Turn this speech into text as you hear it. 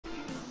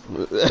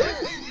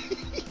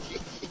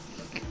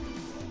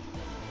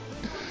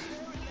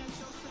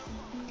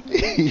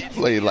He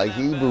played like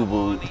he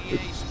boo-booed.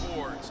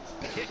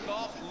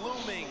 Kickoff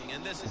looming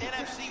in this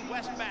NFC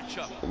West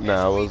matchup as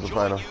Nah, it we was the join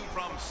final. you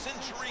from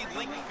Century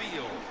Link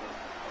Field.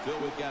 Phil,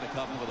 we've got a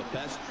couple of the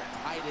best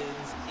tight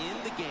ends in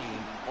the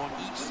game on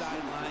each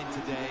sideline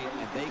today,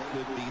 and they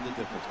could be the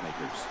difference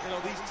makers. You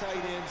know, these tight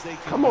ends, they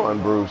can Come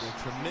on, Bruce.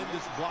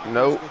 tremendous blockers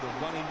Nope. for the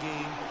running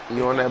game.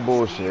 You on that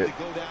bullshit. They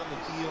go down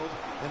the field,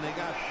 and they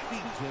got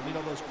feet, Jim. You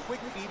know, those quick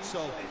feet,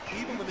 so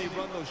even when they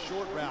run those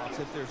short routes,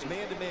 if there's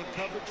man-to-man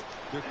coverage,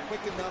 they're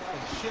quick enough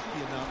and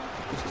shifty enough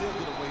to still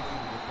get away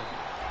from the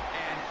defender.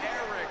 And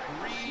Eric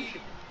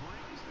Reed.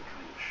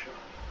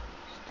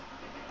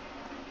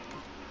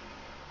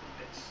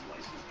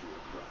 Slices through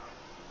a crowd.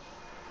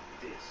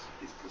 This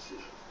is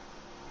precision.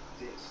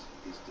 This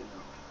is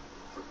Denali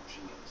from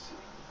GNC.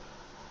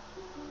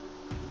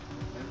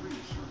 Every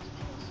insurance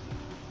policy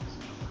is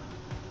a number.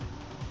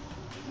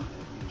 Not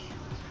every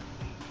insurance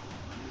company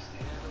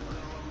understands the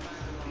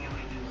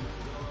behind it.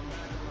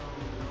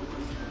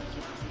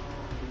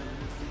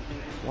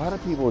 Why do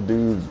people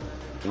do?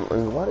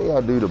 Why do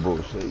y'all do the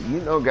bullshit?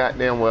 You know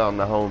goddamn well I'm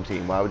the home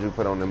team. Why would you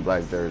put on them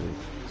black jerseys?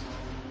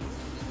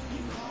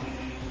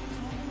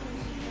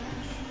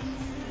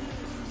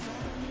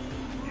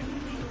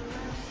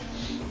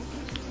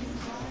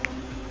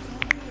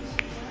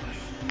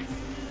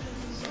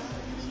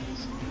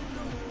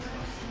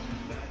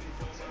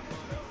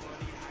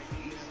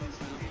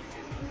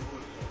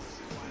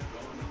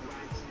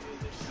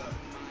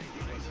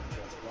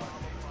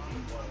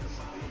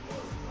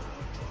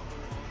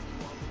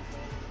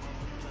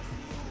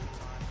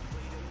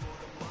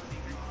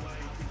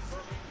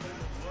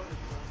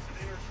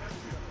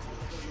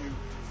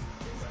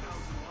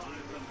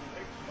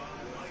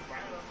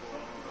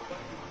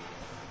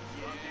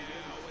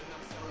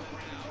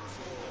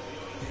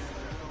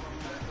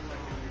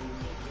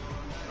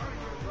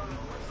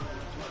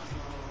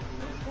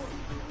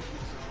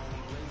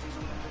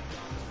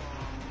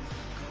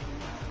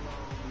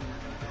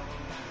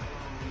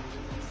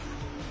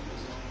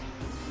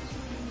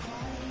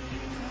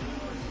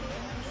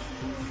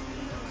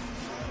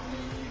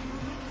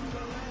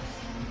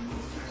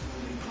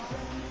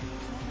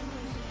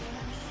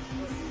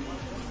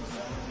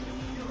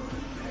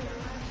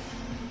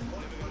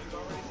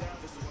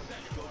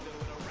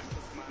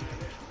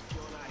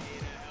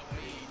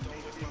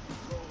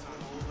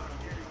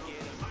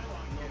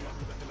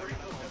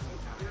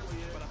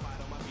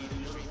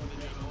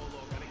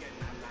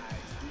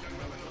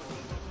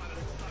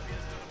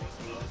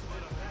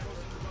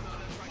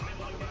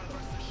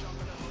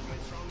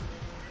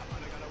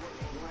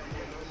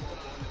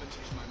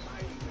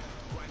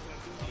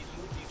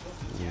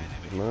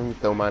 Let me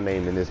throw my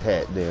name in this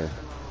hat then.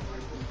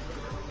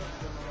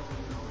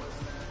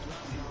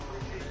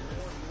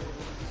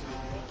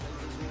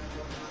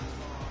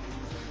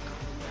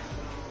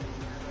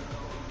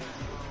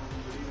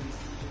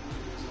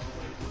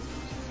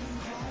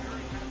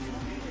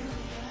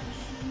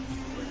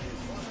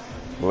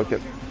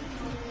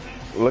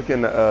 Look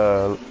in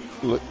the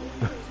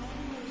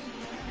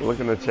look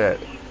in the chat.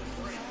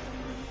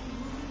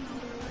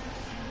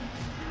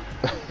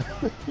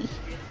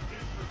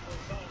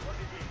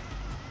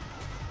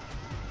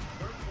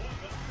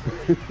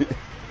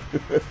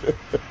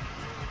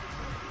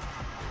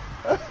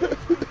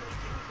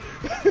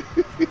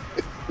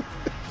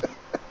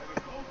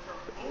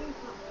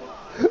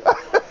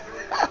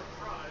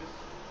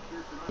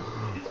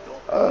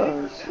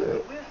 Oh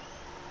shit.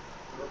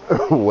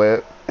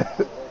 Wet.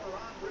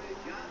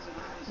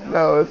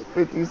 No, it's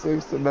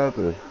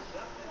 56-0.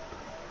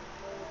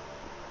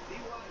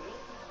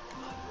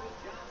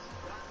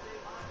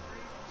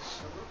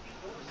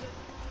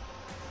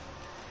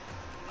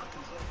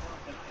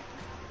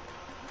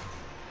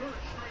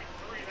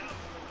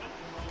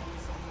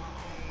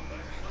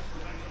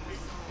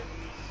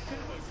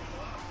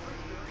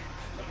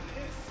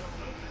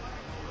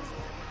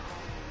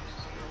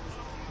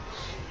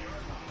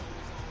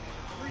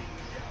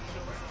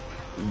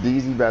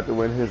 DZ about to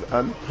win his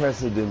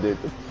unprecedented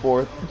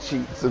 4th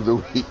cheats of the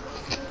week.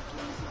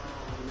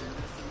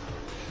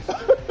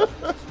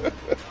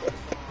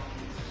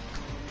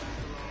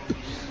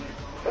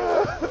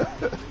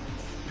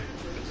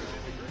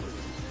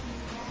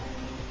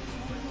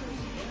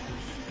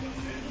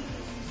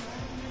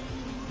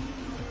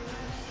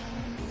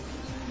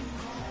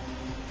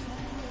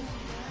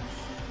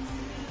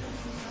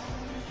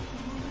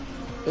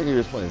 I think he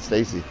was playing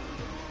Stacy.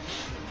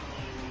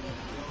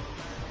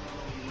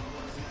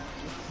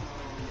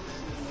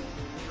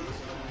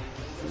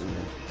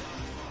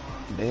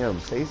 Damn,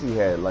 Stacy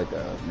had like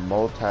a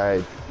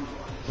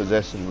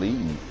multi-possession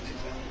lead.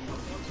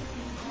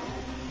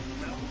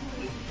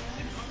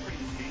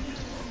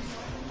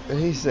 And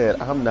he said,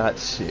 I'm not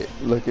shit.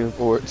 Looking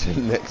forward to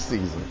next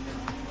season.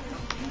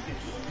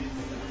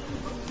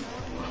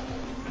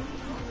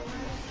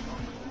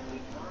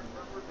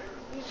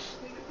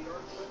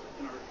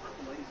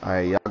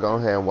 Alright, y'all go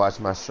ahead and watch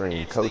my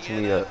stream. Coach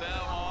me up.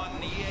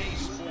 On EA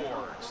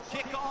Sports.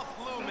 Kickoff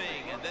kickoff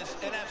looming in this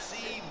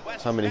NFC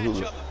West How many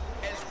Hulu? matchup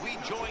as we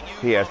join you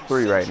He has from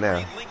 3 right now.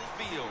 CenturyLink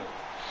Field.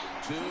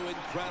 Two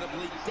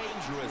incredibly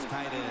dangerous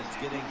tight ends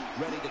getting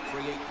ready to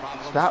create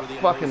problems Stop for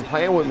the fucking opposing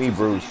playing with me,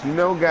 defenses. Bruce. You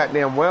know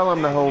goddamn well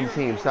I'm the home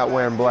team. Stop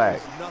wearing black.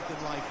 There's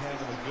nothing like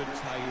having a good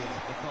tight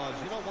end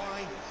because you know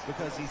why?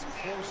 Because he's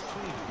close to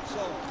you. So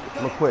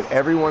I'm gonna quit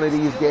every one of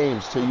these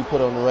games till you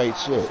put on the right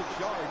shit. 6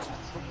 yards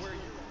from where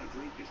you're. A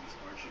great business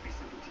card should be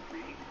simple to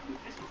create.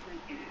 With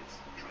Vistaprint, it is.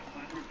 Try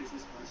 500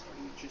 business cards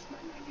starting with just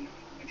 $9.99.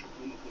 Enter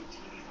promo code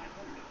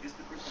TV500 at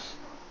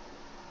Vistaprint.com.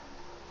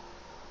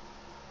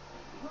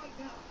 Right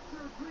now,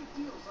 there are great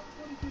deals on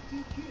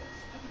 2015 Kias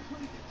and the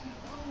 2015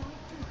 Model Line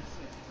clearance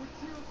sale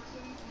with 0%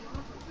 APR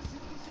for up to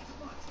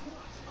 66 months.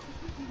 Plus, up to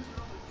 15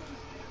 early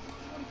bonus payments on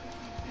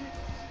 2015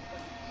 vehicles like the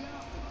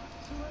Diablo,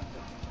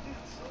 Sorento,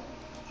 and Soul.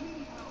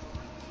 TV Power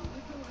Line with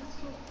Sorento and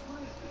Soul.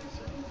 Finance better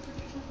seconds to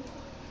initial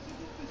more. So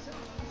get this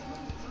out on this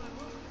limited time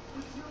offer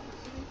with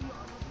 0% APR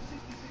for up to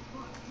 66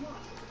 months.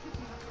 Plus, up to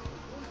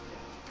 $1,500 bonus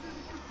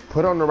cash.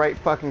 Put on the right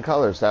fucking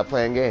color. Stop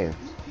playing games.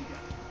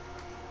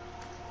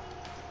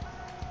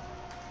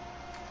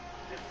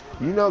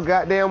 You know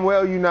goddamn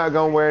well you're not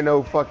gonna wear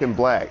no fucking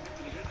black.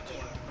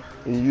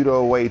 And you the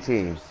away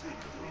team.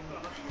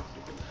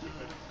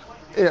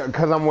 Yeah,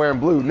 cause I'm wearing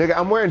blue. Nigga,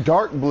 I'm wearing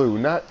dark blue,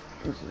 not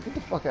get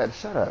the fuck out.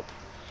 Shut up.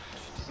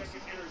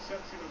 Second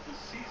interception of the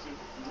season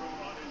thrown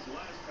on his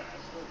last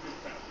pass for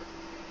Fitzpatrick.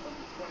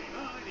 Number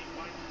 29, he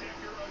might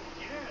Decker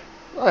again.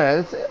 Oh,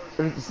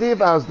 yeah, see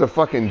if I was the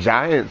fucking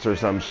Giants or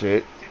some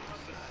shit.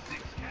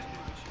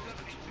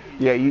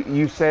 Yeah,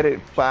 you said it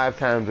 5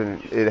 times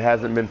and it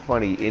hasn't been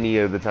funny any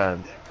of the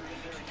times.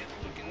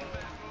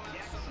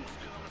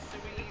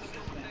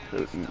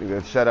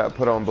 Nigga, shut up.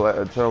 Put on black.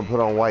 Put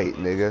on white,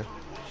 nigga.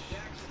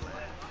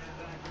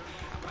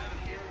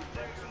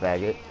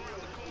 Faggot.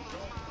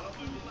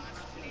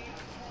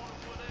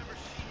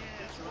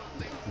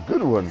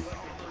 Good one.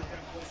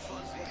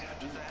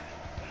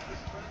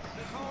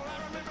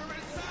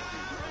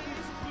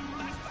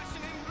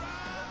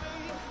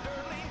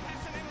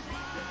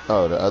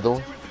 Oh, the other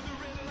one?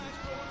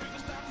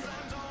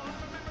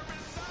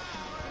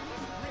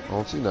 I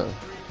don't see nothing.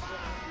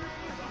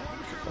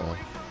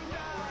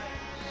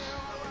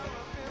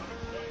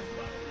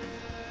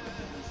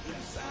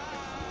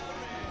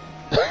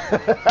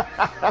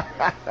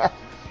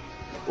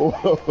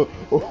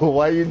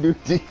 Why you do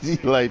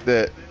TG like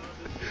that?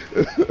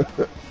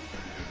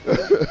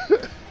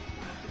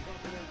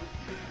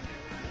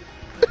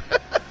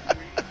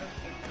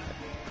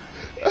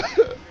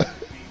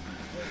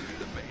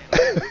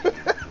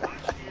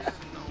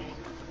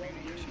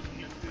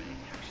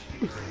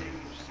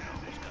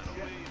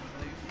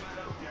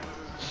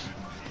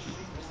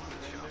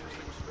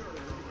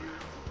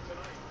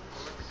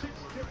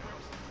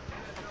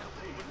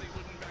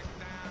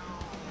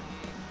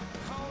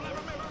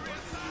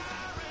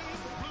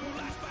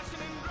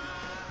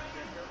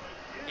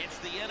 It's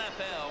the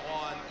NFL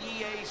on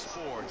EA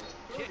Sports.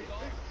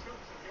 Kickoff.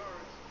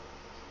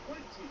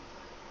 20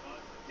 on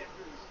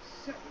Decker's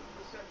 7th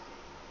reception.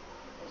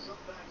 Well,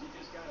 sometimes you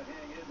just got to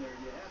hang in there.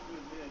 You have to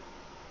admit,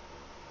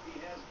 he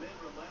has been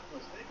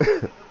relentless. They've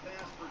been the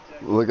pass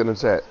protection. Look in the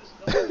chat. He's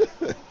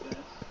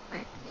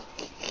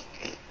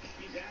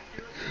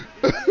accurate.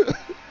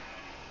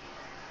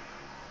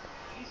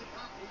 He's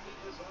accomplishing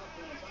this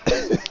offense. I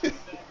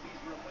think he's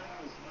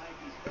relentless tonight.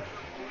 He's better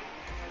for it. I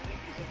think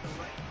he's at the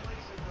right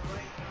place at the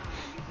right time.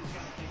 He just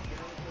got to take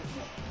care of the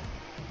football.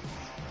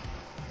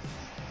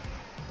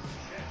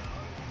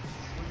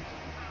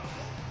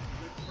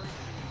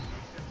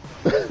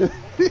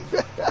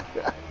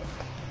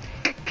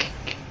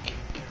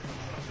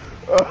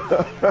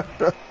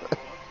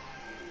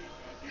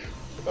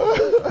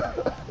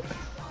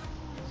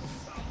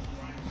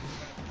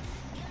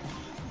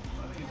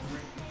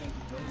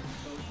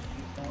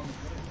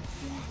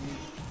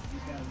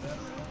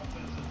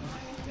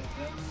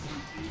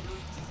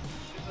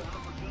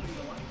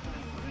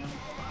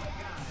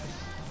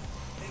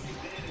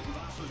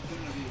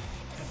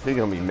 He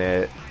gonna be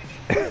mad.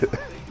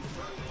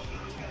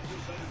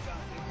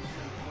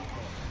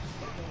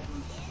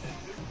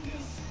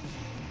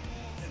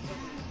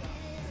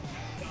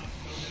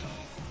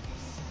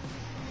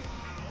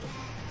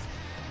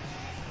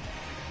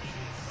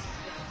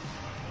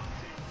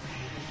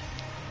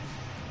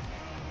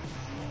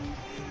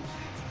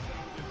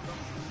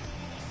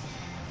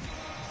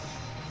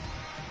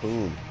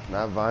 Ooh,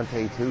 not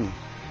Vontae too.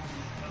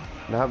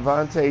 Not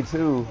Vontae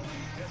too.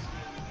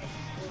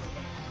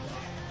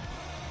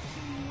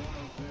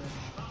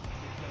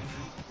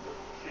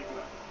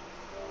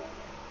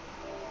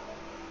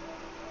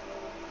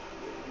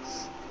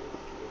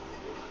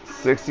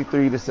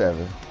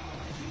 $63-7.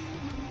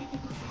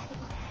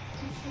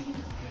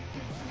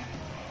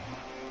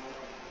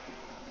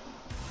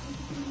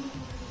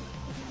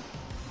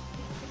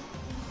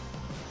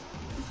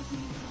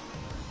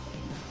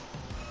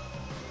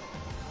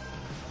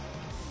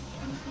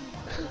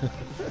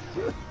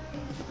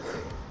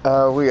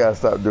 We gotta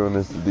stop doing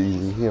this to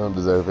DZ. He don't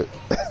deserve it.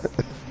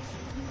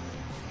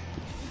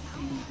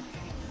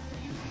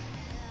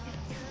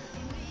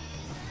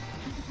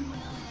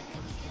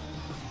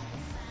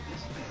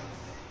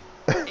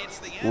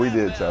 the We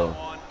did NFL so.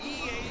 on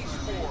EA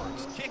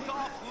Sports.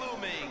 Kickoff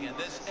looming in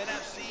this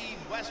NFC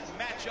West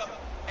matchup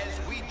as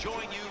we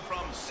join you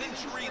from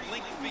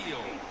CenturyLink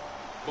Field.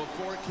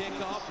 Before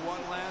kickoff, one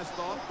last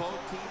thought.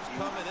 Both teams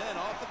coming in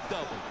off a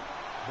double.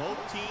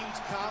 Both teams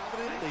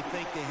confident. They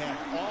think they have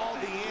all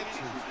the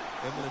answers.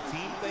 And when a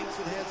team thinks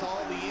it has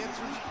all the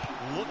answers,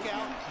 look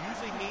out.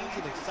 Usually means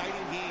an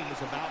exciting game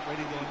is about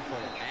ready to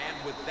unfold. And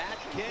with that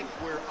kick,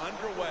 we're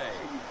underway.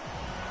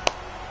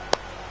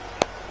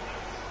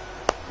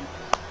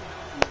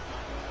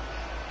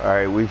 All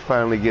right, we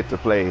finally get to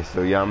play,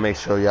 so y'all make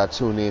sure y'all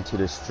tune into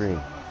the stream.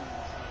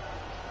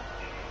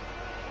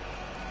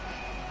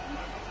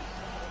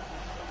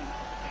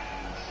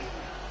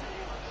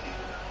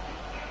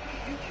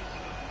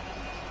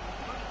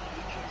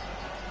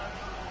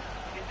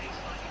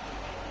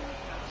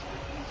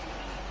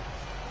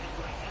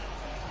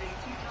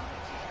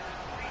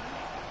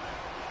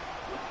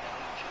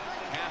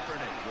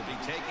 Will be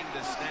taking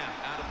the snap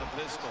out of the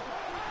pistol.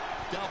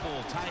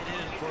 Double tight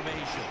end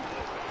formation.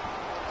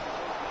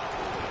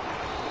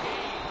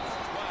 Gains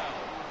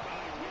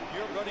 12.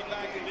 You're running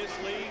back in this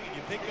league and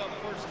you pick up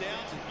first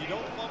downs and you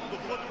don't fumble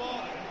the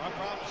football, I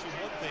promise you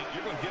one thing,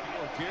 you're going to get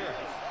more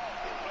carries.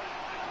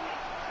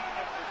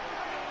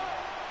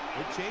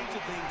 They're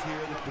changing things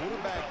here. The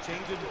quarterback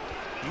changing.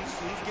 He's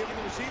giving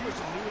the receiver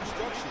some new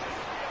instructions.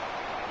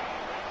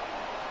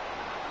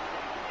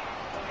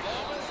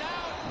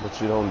 What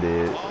you done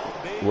did.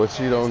 What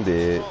you done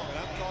did. I'm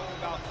talking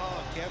about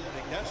Colin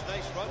Kaepernick. That's a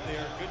nice run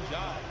there. Good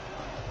job.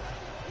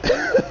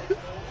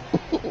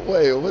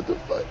 Wait, what the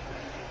fuck?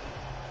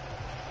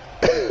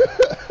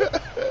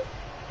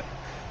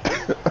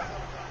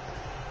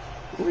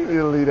 We need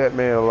to leave that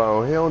man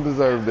alone. He don't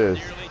deserve this.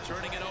 Nearly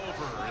turning it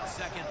over. It's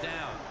second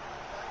down.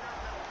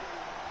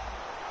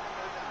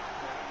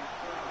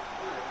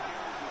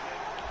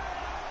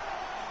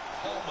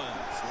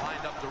 Coleman's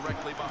lined up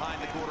directly behind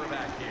the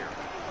quarterback here.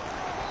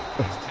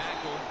 He's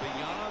tackled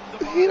beyond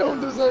the marker. He don't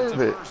deserve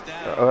it.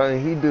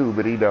 He do,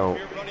 but he don't.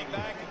 If you're running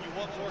back and you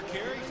want more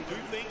carries, do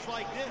things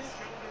like this.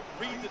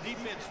 Read the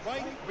defense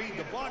right, read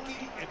the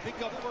blocking, and pick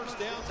up first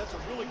downs. That's a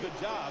really good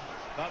job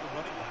by the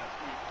running back.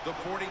 The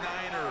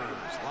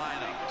 49ers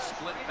line up,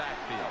 split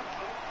backfield.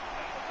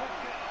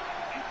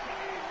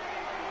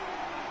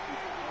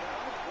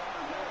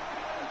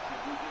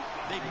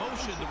 They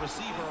motion the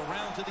receiver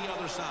around to the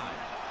other side.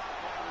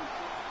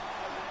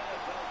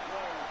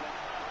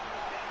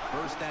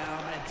 First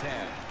down and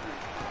 10.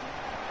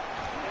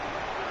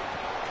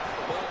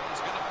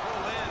 Bolton's going to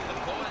pull in the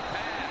bullet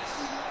pass.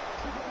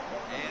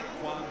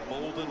 Anquan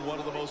Bolden, one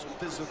of the most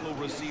physical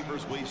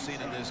receivers we've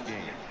seen in this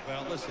game.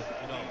 Well, listen,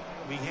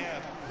 we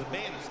have the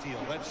man of steel.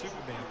 That's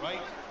Superman,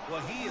 right? Well,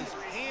 he is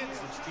hands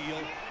of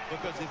steel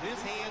because if his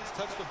hands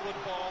touch the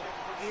football,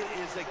 it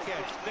is a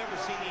catch. Never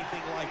seen anything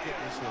like it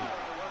in this league.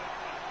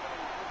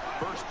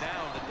 First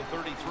down at the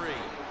 33.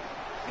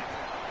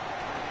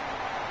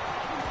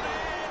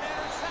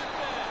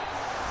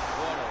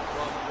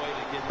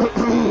 This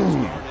game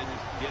started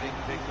getting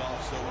picked off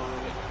so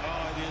early.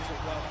 Oh, it is a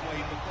rough way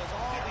because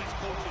all these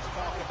coaches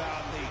talk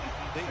about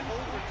they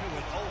overdo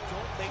it. Oh,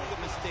 don't make the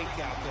mistake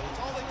out there. It's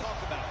all they talk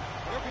about.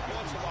 Every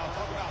once in a while,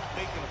 talk about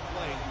making a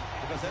play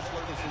because that's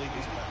what this league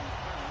is about.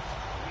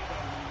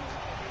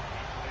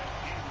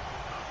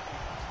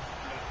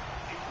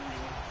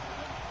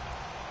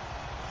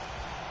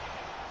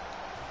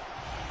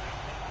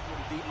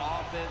 The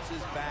offense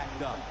is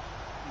backed up.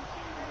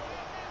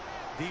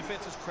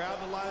 Defense is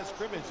crowding the line of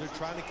scrimmage. They're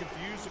trying to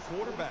confuse the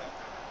quarterback.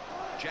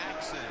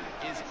 Jackson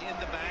is in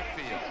the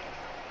backfield.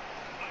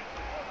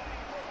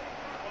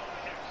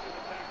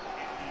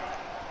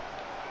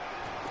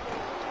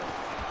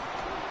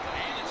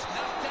 And it's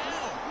knocked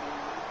down.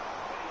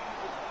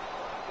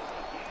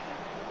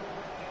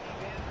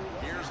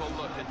 Here's a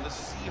look at the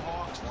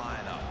Seahawks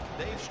lineup.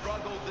 They've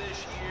struggled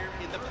this year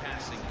in the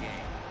passing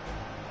game.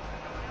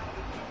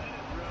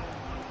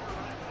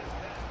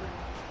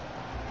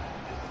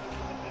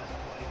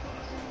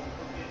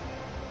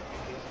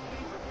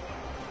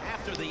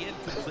 After the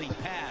incomplete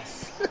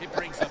pass, it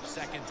brings up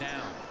second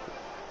down.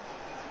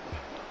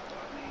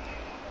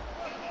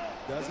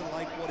 Doesn't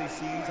like what he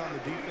sees on the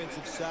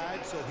defensive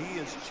side, so he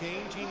is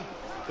changing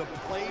the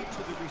play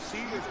to the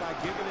receivers by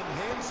giving him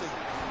hand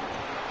signals.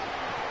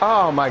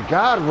 Oh my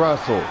God,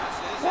 Russell.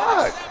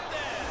 What?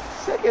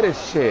 Sick of this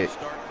shit.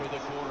 Start for the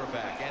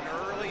quarterback. An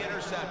early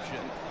interception.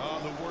 Oh,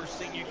 the worst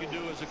thing you can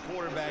do as a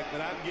quarterback,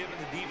 but I'm giving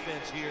the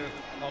defense here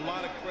a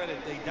lot of credit.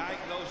 They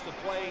diagnosed the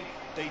play,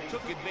 they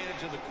took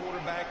advantage of the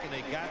quarterback, and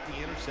they got the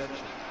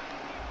interception.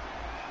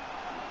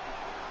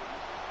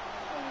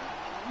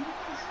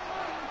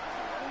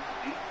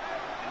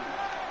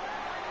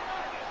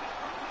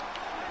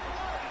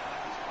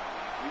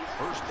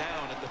 First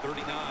down at the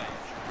 39.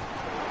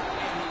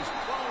 And he's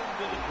thrown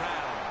to the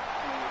ground.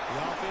 The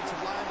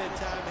offensive line that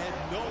time had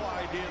no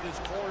idea this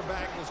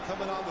quarterback was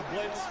coming on the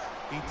blitz.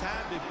 He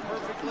timed it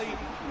perfectly,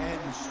 and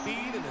the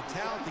speed and the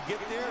talent to get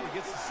there, and he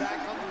gets the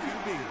sack on the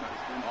QB.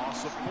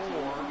 Loss of 4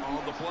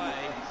 on the play.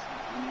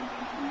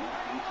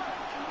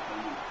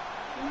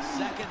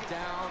 Second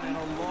down and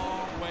a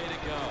long way to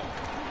go.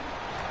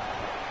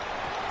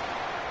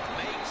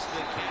 Makes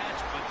the catch,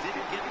 but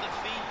didn't get the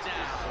feet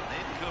down.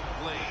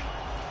 Incomplete.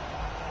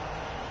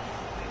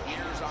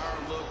 Here's our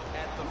look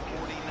at the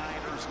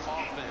 49ers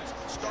offense,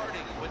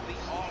 starting with the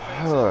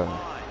offensive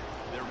line.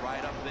 They're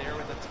right up there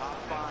in the top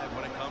 5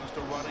 when it comes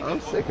to running. I'm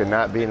sick of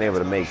not being able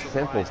to make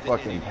simple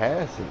fucking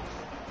passes.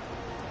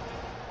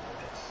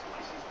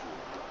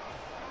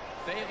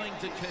 Failing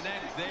to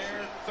connect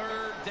there,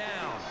 third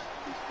down.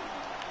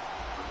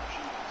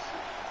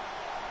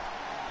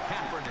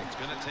 Kaepernick's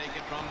going to take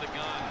it from the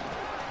gun.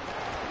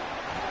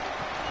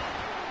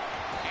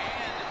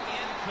 And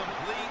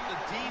incomplete. The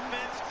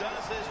defense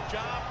does his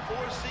job,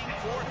 forcing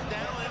fourth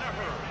down in a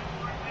hurry.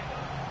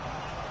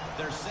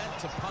 They're set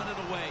to punt it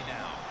away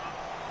now.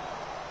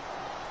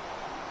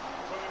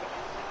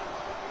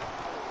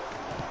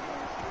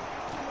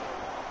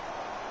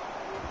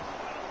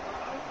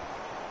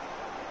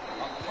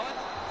 A punt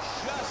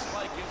just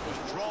like it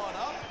was drawn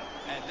up,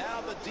 and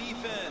now the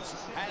defense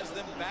has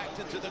them backed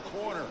into the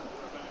corner.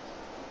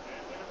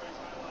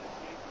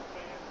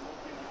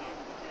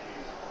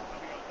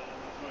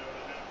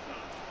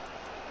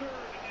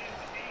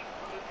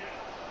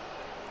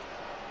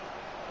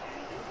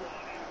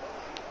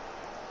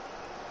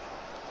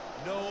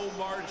 No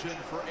margin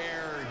for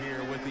error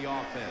here with the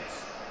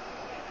offense.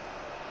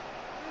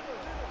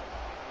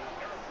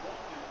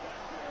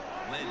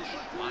 Lynch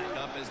lined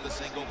up as the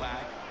single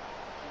back.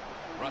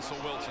 Russell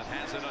Wilson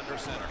has it under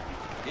center.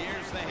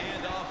 Here's the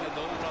handoff, and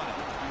they'll run it.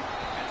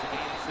 That's a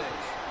gain of 6.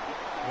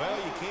 Well,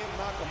 you can't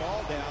knock them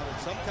all down, and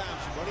sometimes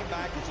the running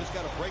back has just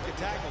got to break a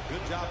tackle.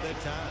 Good job that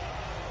time.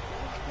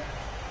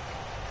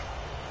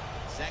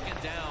 Second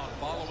down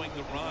following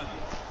the run.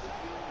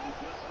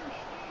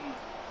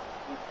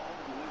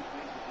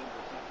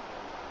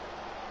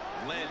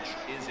 Lynch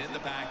is in the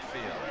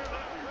backfield.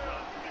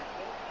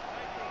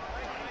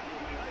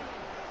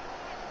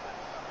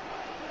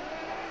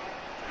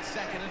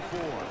 Second and 4.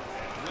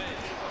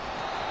 Lynch.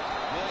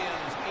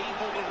 Williams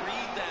able to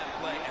read that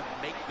play and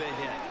make the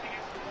hit.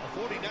 The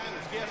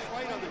 49ers guessed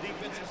right on the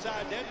defensive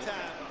side that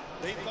time.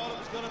 They thought it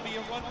was going to be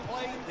a run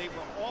play. They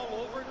were all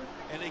over it,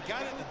 and they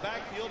got it in the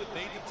backfield and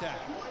made the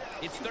tackle.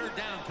 It's third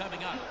down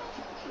coming up.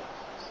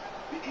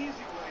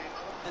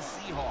 The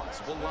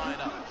Seahawks will line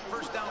up.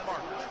 First down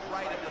markers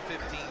right at the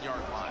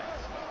 15-yard line.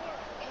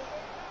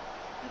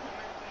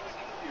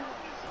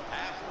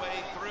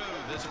 Halfway through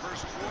this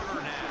first quarter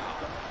now.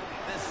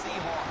 The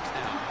Seahawks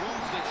now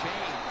moves the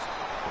chains.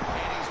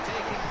 And he's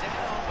taken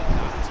down, but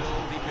not until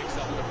he picks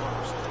up the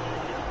first.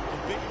 The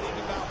big thing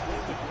about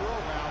winning the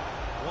curl route,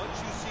 once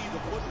you see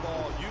the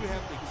football, you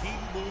have to keep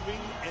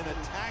moving and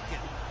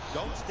attacking.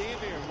 Don't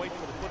stand there and wait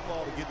for the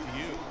football to get to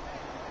you.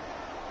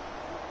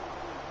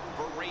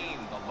 Vereen,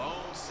 the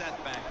lone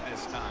setback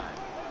this time.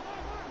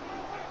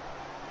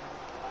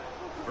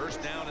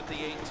 First down at the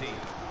 18.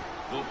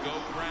 They'll go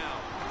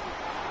ground.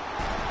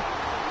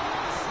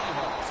 The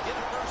Seahawks get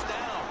a first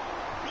down.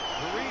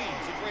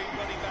 Vereen's a great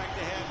running back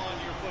to have on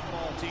your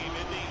football team,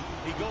 isn't he?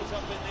 He goes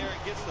up in there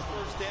and gets the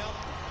first down.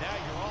 Now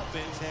your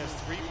offense has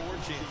 3 more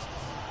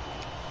chances.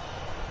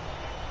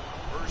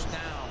 First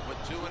down with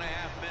 2.5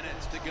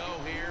 minutes to go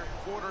here.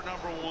 Quarter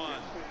number 1.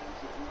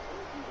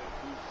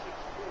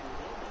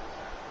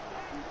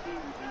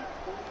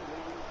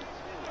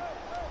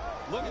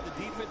 Look at the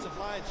defensive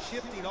line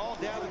shifting all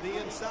down to the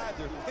inside.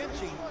 They're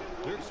pitching.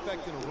 They're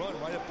expecting a run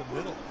right up the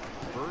middle.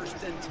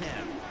 First and 10.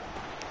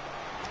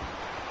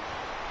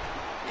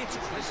 It's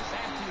Chris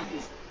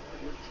Matthews.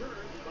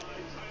 Returned by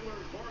Tyler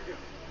Varga.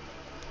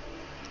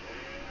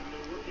 And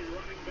the rookie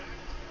running back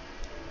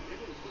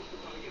able to push the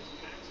ball against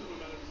maximum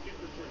amount of skip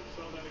return.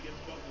 Saw that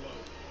against Buffalo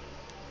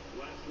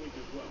last week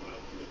as well, out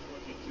to the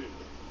 22.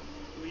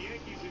 The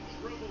Yankees in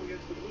trouble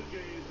against the Blue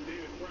Jays.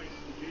 David Price,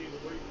 the Jays'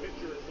 great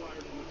pitcher and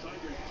flyer from the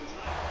Tigers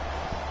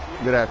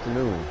tonight. Good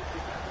afternoon.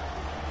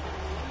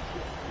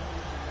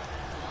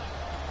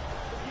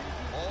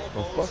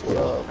 Oh, fuck it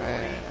up,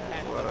 man.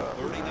 What up?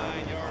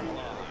 39-yard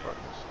line.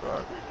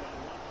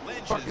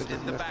 Lynch is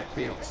in the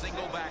backfield.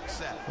 Single back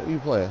set. Who you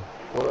playing?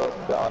 What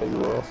up, Dottie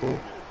Russell?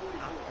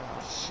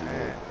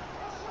 Shit.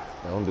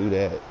 Don't do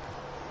that. The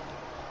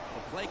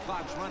play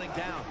clock's running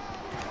down.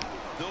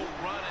 They'll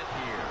run it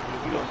here.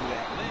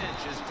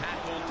 Lynch is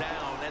tackled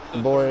down at the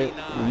Boy,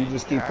 39. you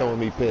just keep throwing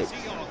me picks.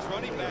 Seahawks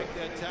running back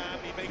that time.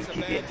 He makes a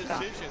bad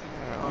decision.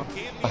 You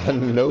can't be I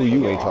know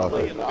you ain't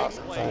talking. playing a big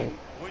play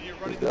when you're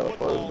running the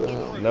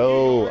football.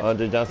 No,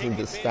 Andre Johnson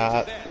to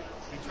stop. He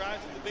tries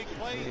for the big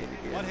play.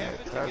 What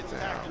happens? He gets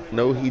tackled.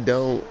 No, he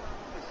don't.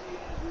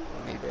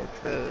 Need that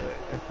tug.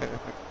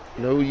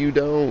 No, you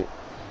don't.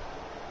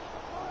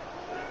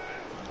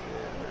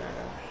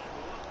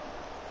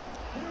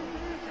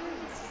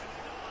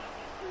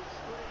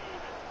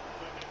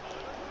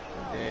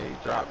 Yeah, he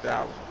dropped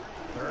out.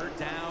 Third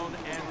down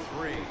and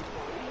 3.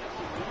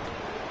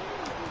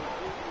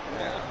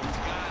 Yeah. He's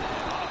got it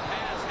on a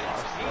pass.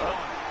 Hits heat on it.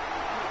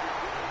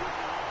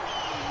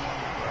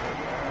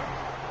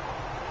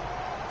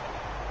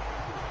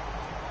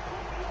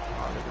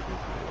 Oh, look at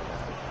this little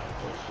guy.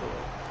 So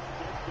short.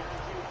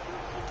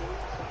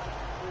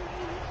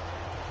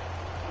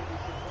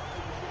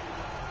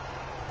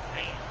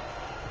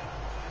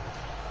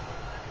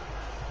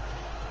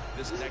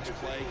 This next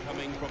play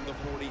coming from the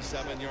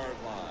 47-yard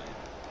line.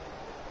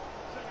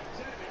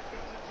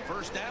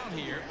 First down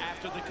here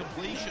after the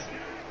completion.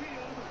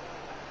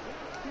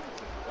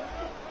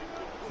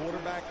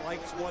 Quarterback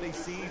likes what he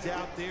sees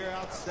out there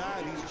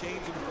outside. He's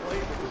changing the play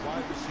with the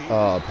wide receiver.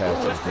 Oh,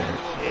 pass interference.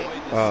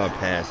 Oh,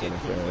 pass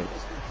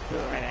interference.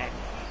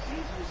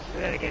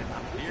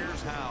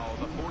 Here's how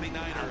the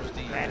 49ers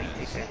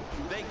defense.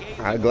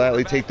 I'd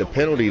gladly take the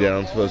penalty that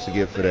I'm supposed to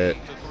get for that.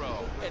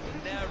 And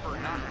never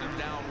knocked him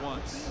down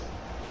once.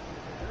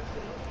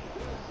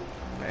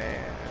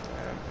 Man.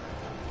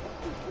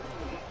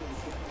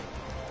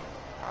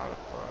 How the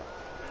fuck?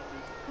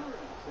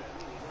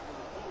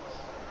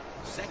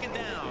 Second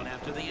down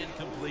after the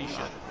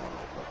incompletion.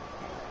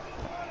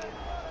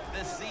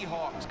 The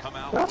Seahawks come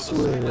out with a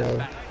split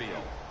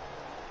backfield.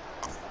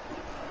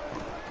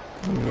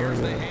 Here's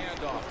the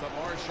handoff to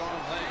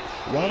Marshawn Lynch.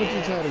 Why would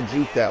you try to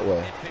juke that way?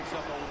 It picks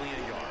up only a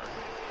yard.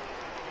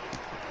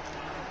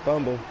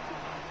 Fumble.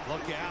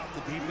 Look out.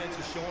 The defense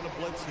is showing a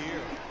blitz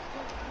here.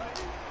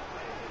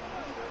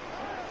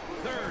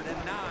 3rd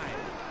and 9.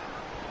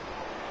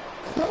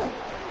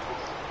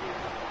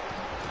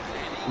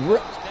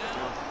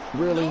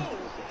 Really? No,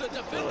 the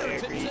defender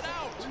tips it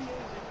out.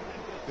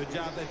 Good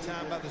job that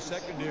time by the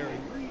secondary.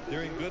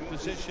 They're in good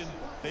position.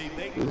 They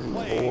make the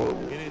play,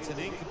 and it's an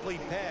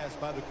incomplete pass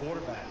by the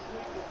quarterback.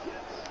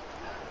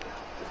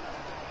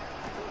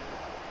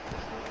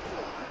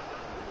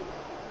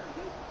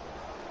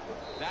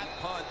 That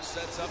punt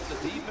sets up the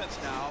defense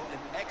now in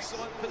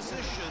excellent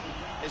position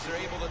as they're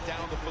able to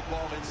down the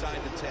football inside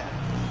the 10.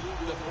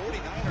 The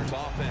 49ers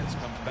offense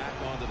comes back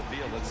onto the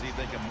field. Let's see if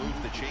they can move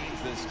the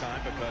chains this time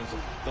because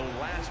the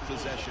last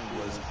possession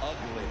was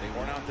ugly. They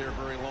weren't out there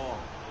very long.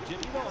 Jim,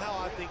 you know how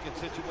I think in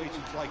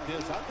situations like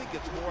this, I think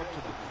it's more up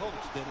to the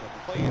coach than the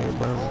players.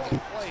 All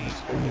plays,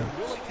 it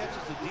really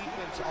catches the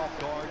defense off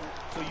guard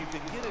so you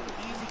can get an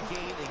easy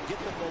gain and get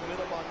the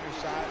momentum on your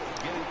side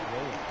and get it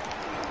rolling.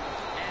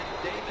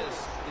 And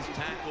Davis is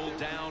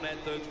tackled down at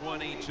the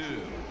 22.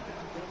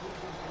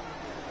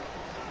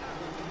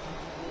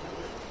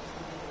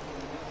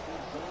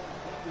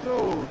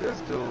 Dude, this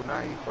dude, now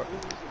he fucking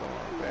just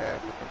going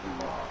bad for the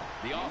ball.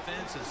 The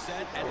offense is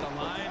set at the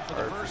line for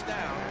the first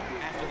down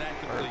after that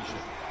completion.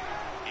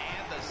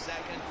 And the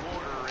second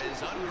quarter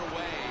is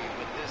underway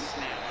with this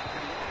snap.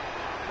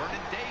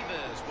 Vernon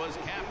Davis was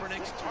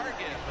Kaepernick's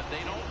target, but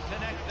they don't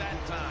connect that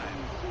time.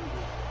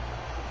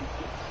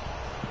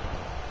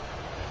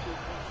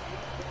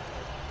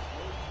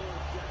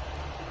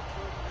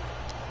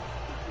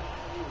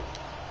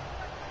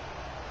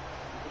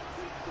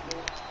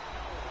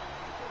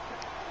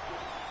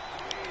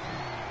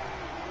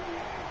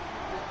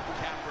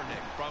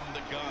 From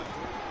the gun.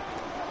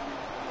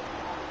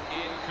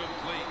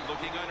 Incomplete.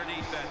 Looking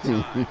underneath that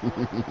time.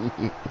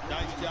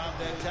 Nice job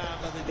that time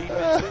by the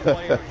defensive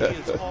player. He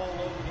is all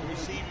over the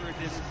receiver in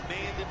this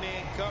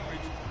man-to-man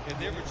coverage, and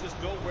there was just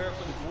nowhere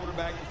for the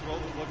quarterback to throw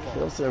the football.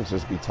 Phil Simms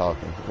just be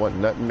talking. Want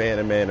nothing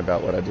man-to-man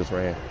about what I just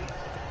ran.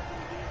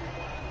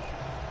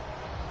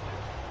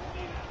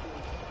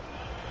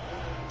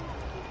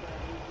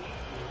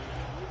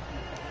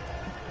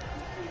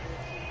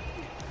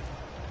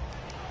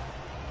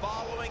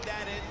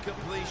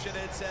 Completion,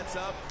 it sets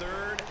up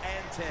 3rd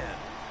and 10.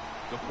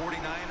 The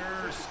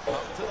 49ers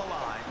come to the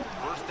line.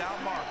 First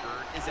down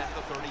marker is at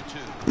the 32.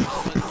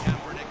 Colin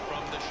Kaepernick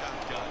from the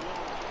shotgun.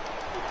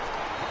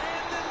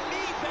 Brandon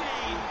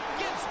Mebane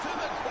gets to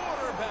the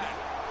quarterback.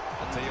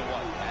 I'll tell you what,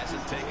 it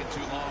hasn't taken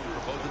too long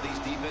for both of these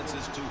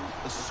defenses to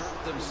assert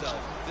themselves.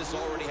 This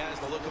already has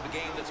the look of a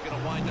game that's going to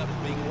wind up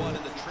being won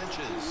in the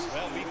trenches.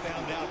 Well, we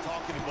found out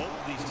talking to both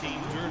of these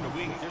teams during the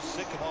week, they're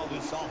sick of all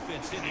this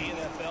offense in the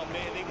NFL.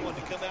 Man, they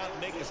wanted to come out and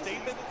make a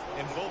statement,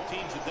 and both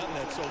teams have done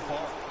that so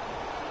far.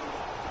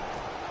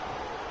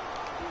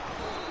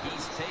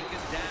 He's taken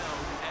down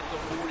at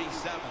the 47.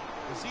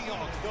 The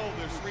Seahawks know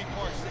there's 3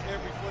 parts to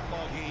every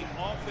football game: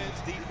 offense,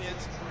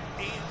 defense,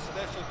 and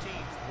special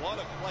teams. What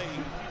a play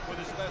for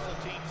the special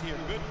teams here.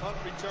 Good punt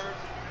return,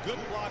 good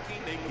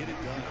blocking, they get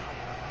it done.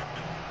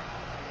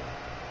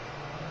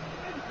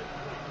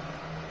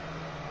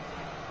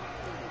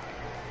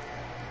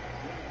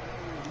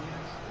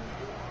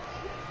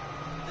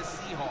 The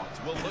Seahawks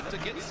will look to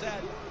get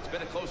set. It's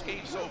been a close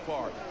game so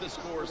far. The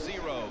score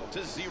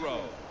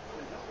 0-0.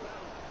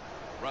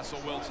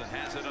 Russell Wilson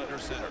has it under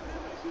center.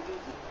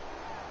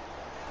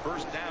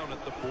 First down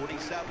at the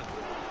 47.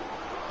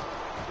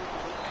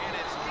 And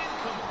it's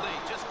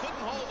incomplete. Just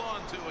couldn't hold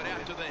on to it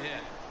after the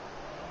hit.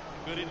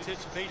 Good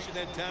anticipation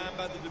that time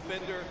by the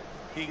defender.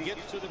 He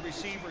gets to the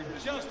receiver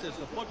just as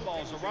the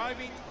football's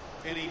arriving,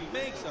 and he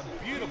makes a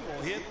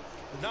beautiful hit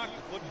to knock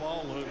the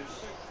football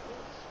loose.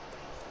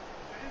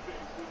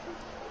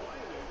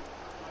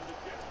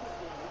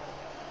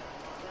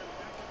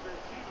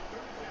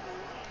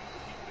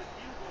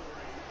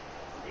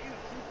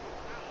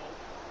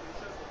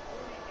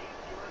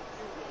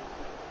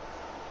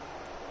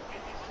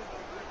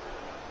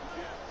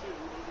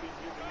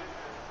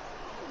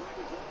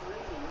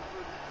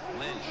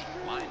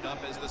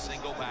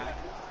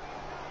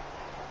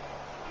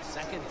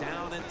 2nd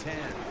down and 10.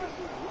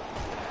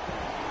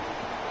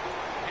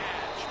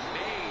 Catch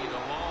made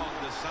along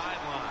the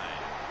sideline.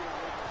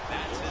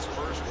 That's his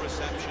first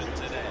reception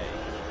today.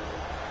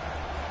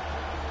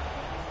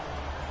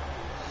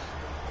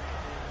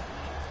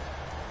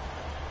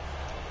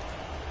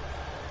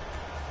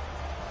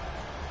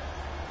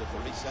 The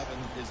 37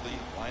 is the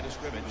line of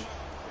scrimmage.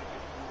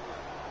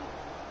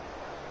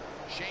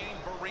 Shane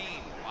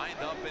Vereen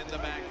lined up in the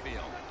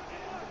backfield.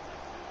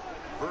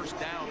 First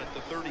down at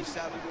the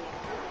 37.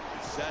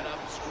 Set up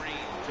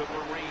screen to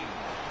Vereen.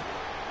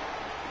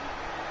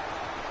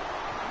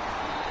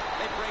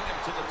 They bring him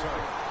to the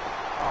turf.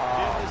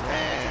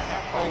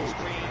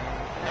 Screen.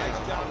 Nice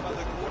job by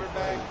the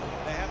quarterback.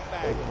 The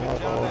halfback.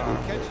 Good job after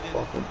catching it.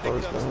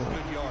 Picking up some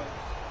good yards.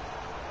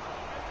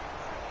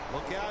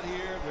 Look out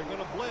here. They're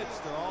going to blitz.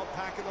 They're all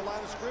packing the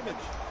line of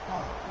scrimmage.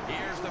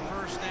 Here's the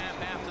first snap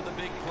after the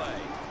big play.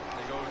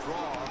 They go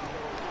draw.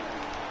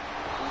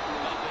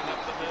 Nothing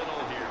up the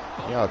middle here.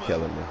 Y'all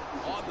killing me.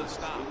 On the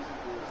stop.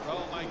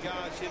 Oh, my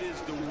gosh. It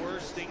is the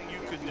worst thing you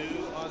could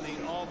do on the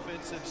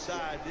offensive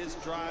side. This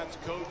drives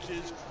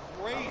coaches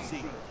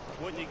crazy.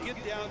 When you get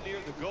down near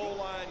the goal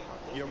line,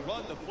 you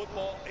run the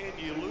football and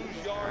you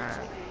lose yards.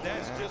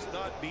 That's just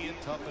not being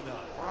tough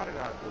enough. Why did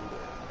I do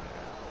that?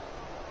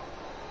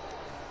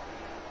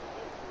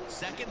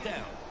 2nd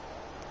down.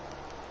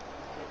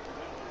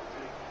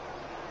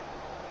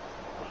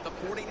 The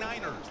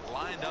 49ers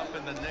lined up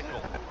in the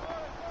nickel.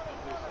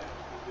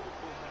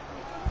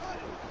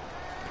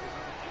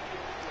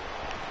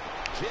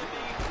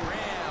 Jimmy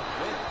Graham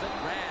with the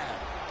grab.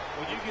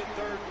 When you get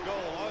 3rd and goal,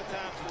 a lot of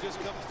times it just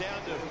comes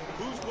down to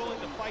who's willing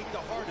to fight the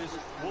hardest.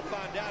 We'll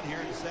find out here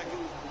in a second.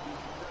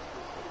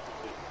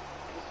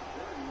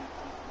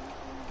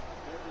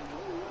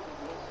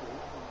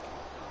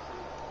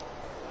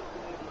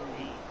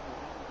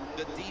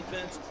 The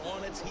defense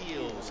on its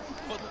heels.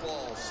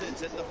 Football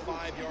sits at the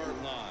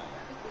 5-yard line.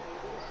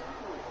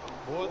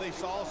 Boy, they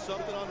saw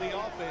something on the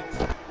offense.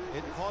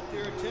 It caught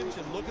their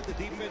attention. Look at the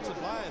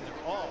defensive line.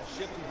 They're all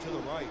shifting to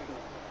the right.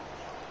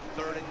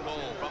 3rd and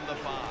goal from the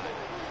 5.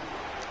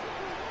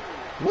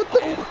 What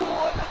the?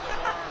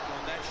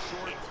 On that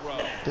short throw.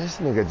 This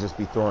nigga just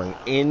be throwing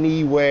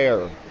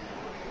anywhere.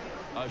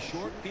 A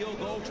short field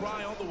goal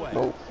try on the way.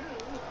 Nope.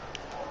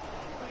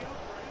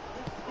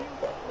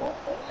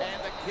 And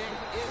the kick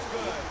is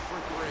good for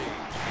 3.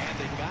 And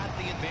they got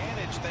the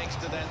advantage thanks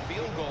to that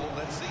field goal.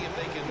 Let's see if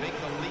they can make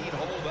the lead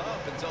hold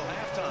up until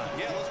halftime.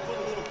 Yeah, let's put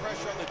a little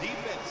pressure on the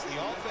defense. The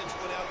offense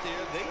went out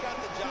there. They got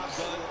the job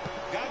done,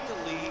 got the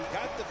lead,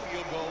 got the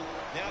field goal.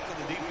 Now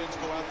can the defense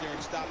go out there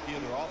and stop the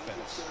other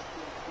offense?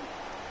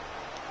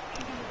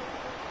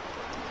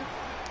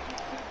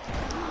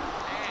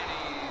 And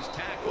he's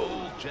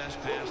tackled just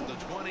past the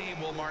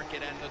 20. We'll mark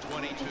it at the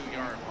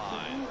 22-yard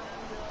line.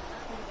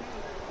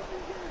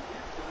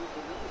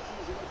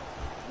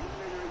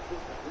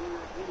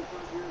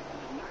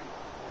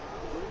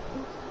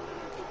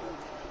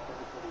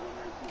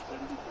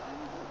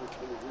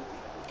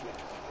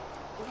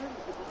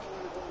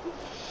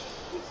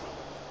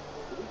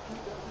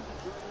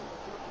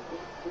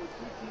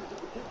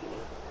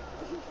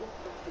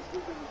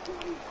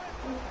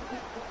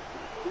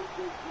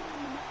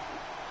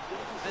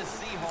 The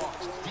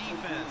Seahawks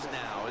defense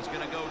now is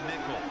going to go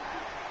nickel.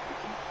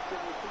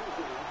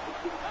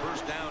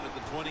 First down at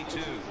the 22.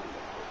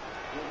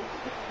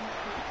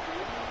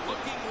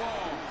 Looking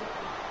long.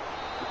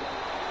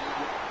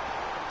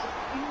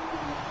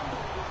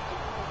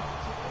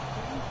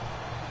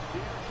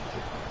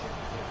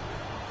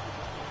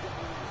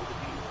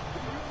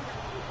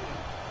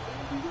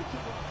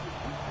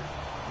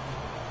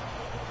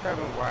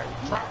 Kevin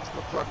White drops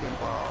the fucking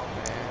ball,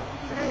 man.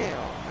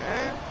 Damn,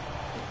 man.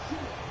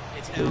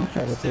 It's You now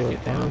try to throw it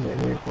 2nd down down. the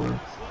air for us.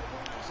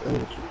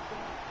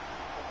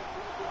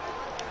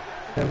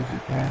 That was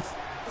your pass.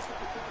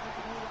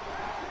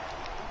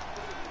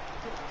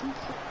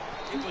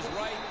 It was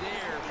right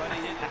there, but he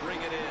didn't bring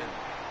it in.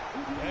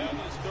 Well,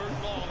 it's 3rd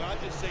and long. I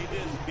just say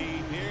this,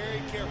 be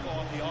very careful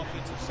on the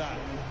offensive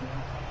side.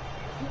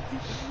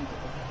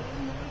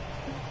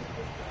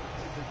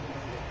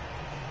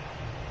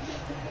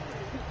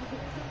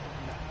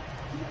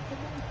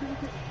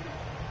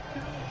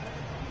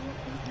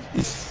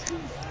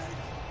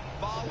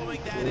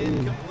 Following that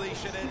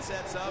incompletion, it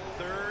sets up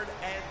 3rd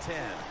and 10.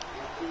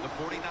 The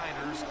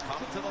 49ers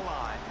come to the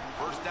line.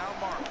 First down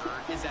marker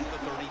is at the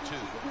 32.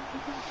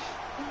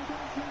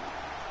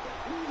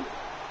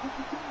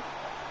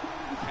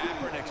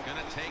 Kaepernick's going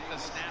to take the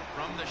snap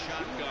from the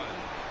shotgun.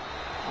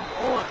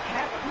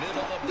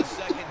 Middle of the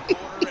 2nd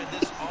quarter, and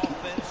this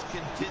offense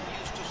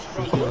continues to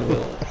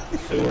struggle.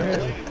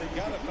 They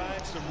got to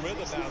find some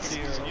rhythm out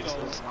there. You know,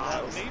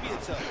 maybe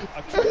it's a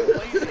trick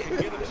play that can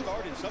get them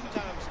started.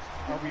 Sometimes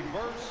a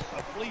reverse,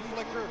 a flea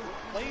flicker,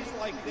 plays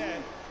like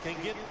that can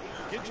get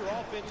your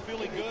offense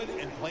feeling good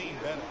and playing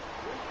better.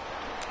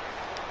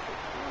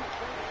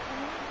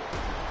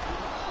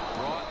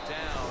 Brought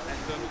down at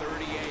the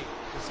 38.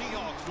 The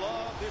Seahawks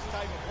love this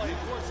type of play. Of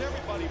course,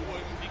 everybody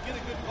would. If you get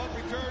a good punt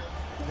return,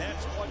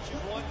 That's what you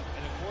want,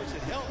 and of course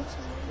it helps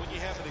when you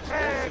have an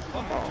explosive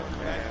punt return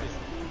back.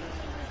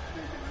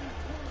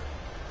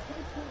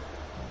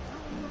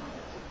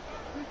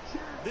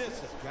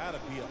 This has got to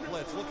be a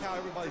blitz. Look how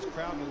everybody's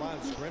crowding the line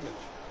of scrimmage.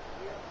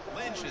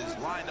 Lynch is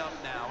lined up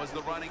now as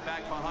the running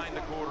back behind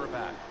the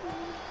quarterback.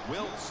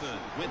 Wilson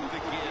with the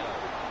give.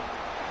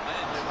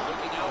 Lynch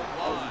looking out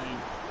wide.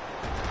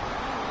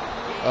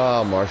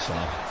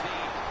 Marshawn.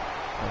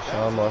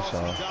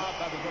 Awesome job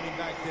by the running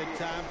back that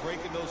time,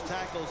 breaking those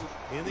tackles.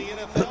 In the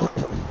NFL,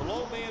 the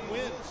low man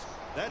wins.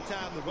 That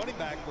time, the running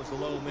back was the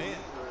low man.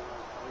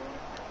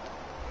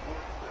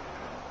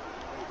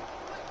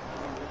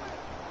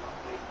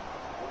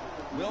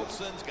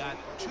 Wilson's got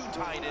 2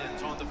 tight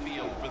ends on the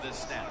field for this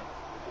snap.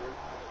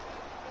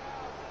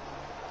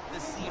 The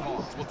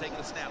Seahawks will take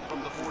the snap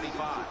from the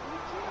 45.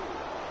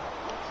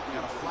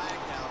 Got a flag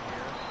down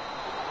here.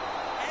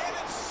 And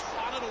it's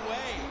swatted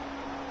away.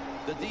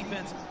 The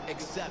defense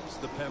accepts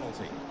the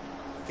penalty.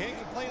 Can't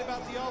complain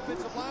about the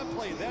offensive line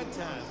play that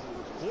time.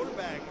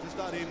 Quarterback just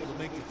not able to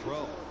make the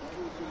throw.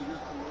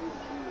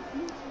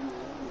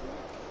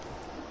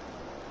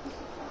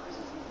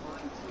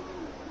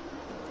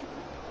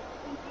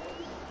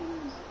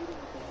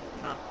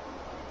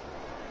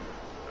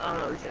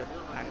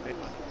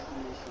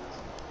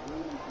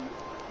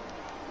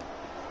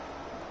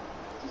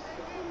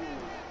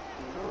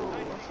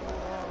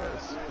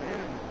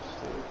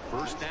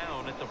 First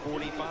down at the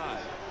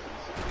 45.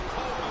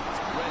 Coleman's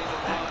ready to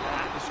run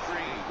off the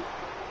screen.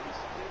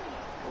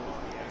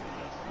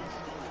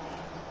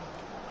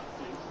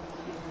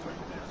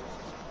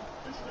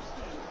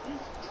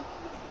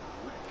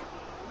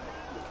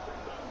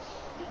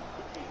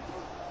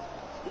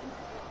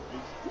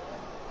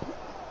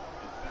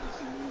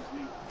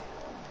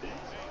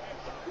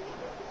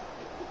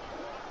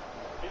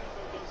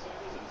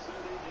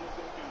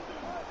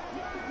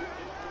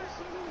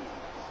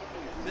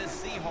 The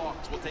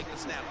Seahawks will take the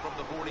snap from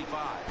the 45.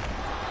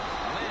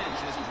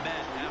 Lynch is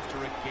met after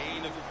a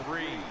gain of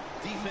 3.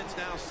 Defense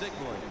now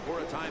signaling for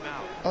a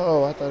timeout.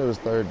 Oh, I thought it was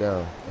third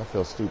down. I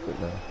feel stupid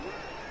now.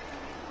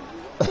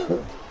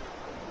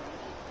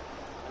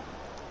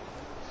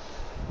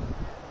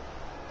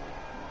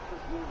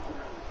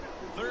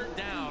 Third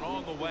down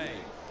on the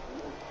way.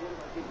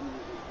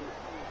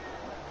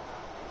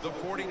 The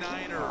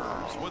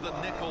 49ers with a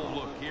nickel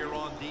look here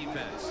on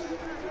defense.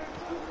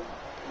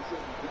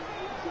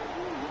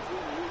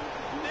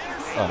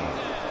 Phil,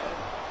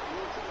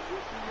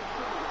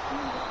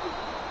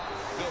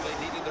 they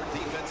needed their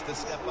defense to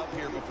step up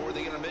here before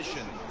the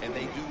intermission, and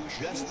they do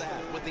just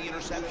that with the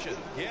interception.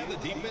 Yeah, the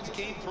defense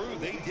came through.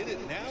 They did it.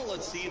 Now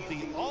let's see if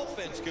the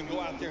offense can go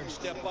out there and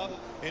step up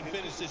and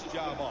finish this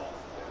job off.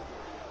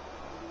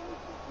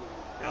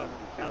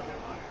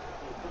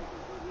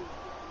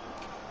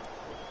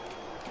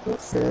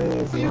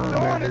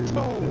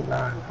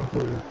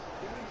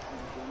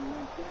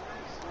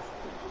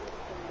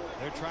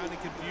 They're trying to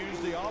confuse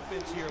the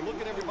offense here. Look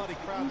at everybody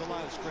crowding the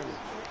line of scrimmage.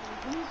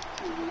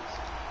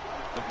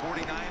 The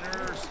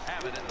 49ers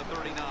have it at the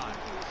 39.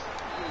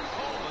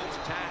 Coleman's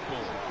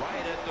tackled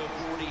right at the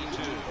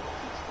 42.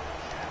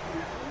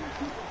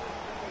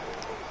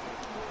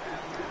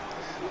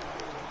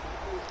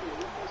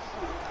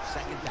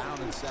 Second down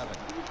and 7.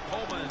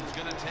 Coleman's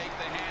going to take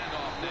the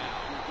handoff now.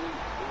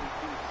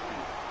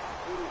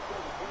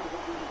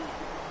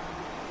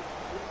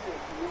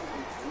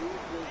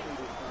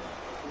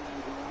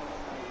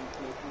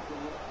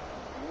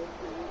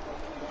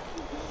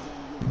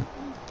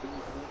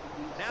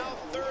 Now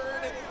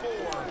 3rd and 4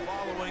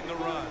 following the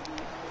run.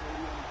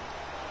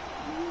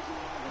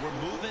 We're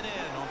moving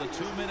in on the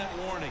 2-minute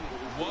warning.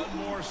 One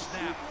more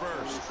snap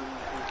first.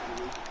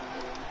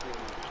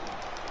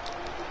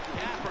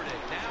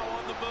 Kaepernick now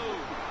on the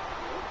move.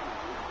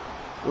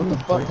 What the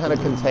fuck kind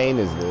of contain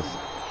is this?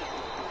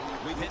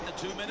 We've hit the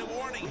 2-minute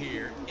warning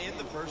here in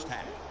the first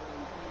half.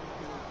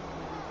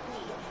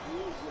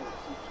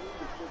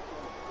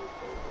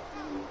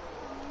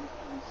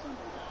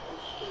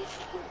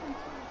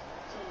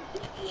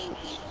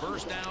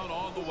 First down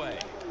on the way.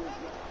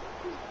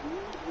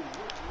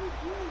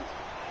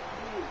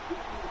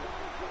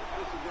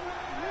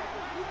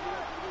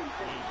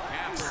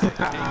 Kaepernick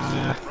takes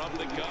it from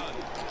the gun.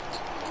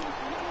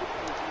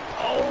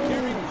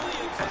 Terry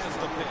Williams has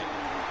the pick.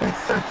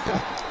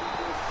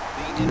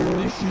 The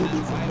intermission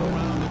is right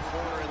around the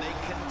corner, and they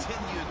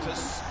continue to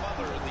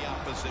smother the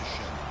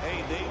opposition.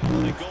 Hey, they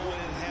really go in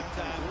at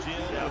halftime,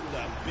 Jim, with a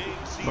big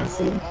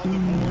 0 on the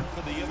board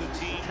for the other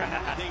team.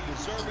 They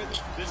deserve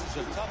it. This is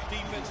a tough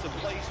defense that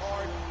plays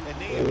hard, and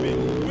they have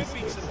been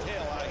whipping some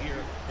tail out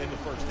here in the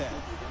first half.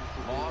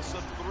 Loss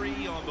of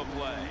 3 on the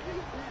play.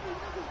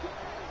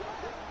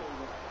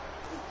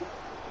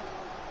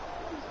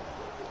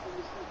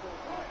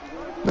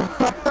 The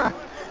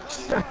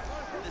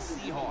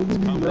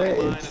Seahawks come to the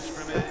line of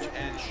scrimmage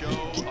and show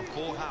a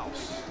full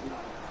house.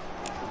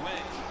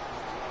 Lynch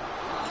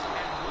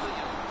and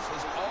Williams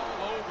is all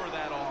over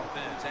that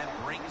offense and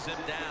brings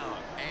him down.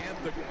 And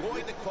they're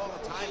going to call a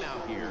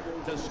timeout here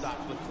to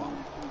stop the clock.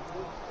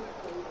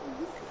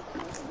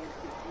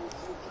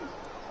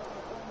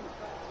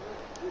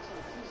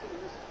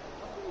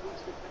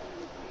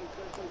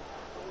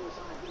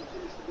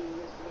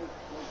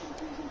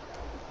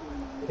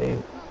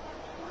 Damn.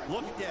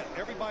 Look at that.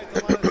 Everybody at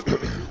the line of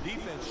scrimmage, your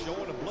defense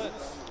showing a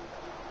blitz.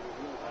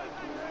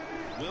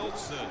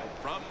 Wilson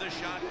from the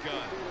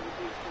shotgun.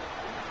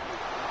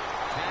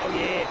 Oh,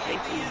 yeah, In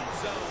thank the you. end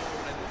zone,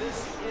 and this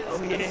is Oh,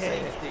 the yeah.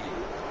 safety.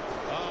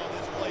 Oh,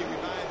 this play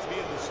reminds me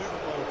of the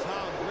Super Bowl.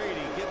 Tom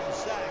Brady getting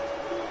sacked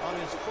on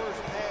his first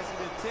passing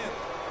attempt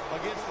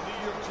against the New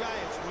York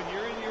Giants. When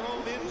you're in your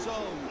own end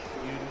zone,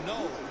 you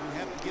know you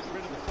have to get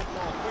rid of the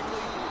football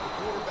quickly. The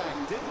quarterback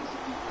didn't,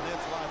 and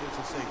that's why there's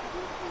a safety.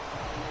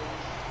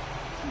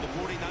 The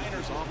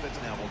 49ers offense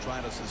now will try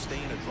to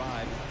sustain a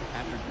drive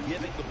after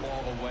giving the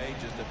ball away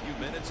just a few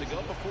minutes ago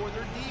before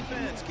their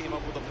defense came up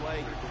with a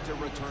play to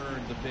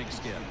return the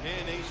pigskin.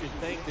 And they should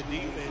thank the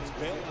defense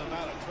bailing them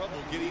out of trouble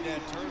getting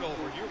that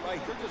turnover. You're right.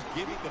 They're just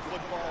giving the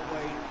football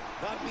away,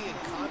 not being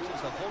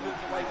conscious of holding it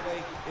the right way.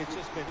 It's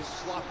just been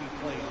sloppy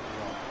play on the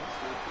offense.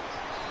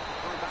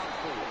 For about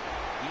 4.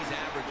 He's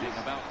averaging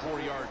about 4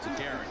 yards a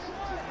carry.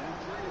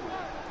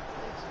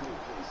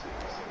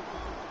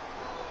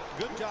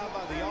 Good job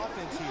by the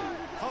offense here.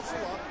 Hustle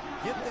up,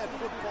 get that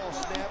football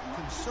snap,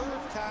 conserve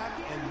time,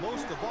 and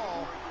most of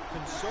all,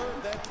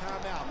 conserve that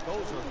timeout.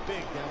 Those are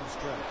big down the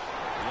stretch.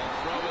 They'll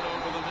throw it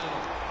over the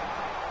middle.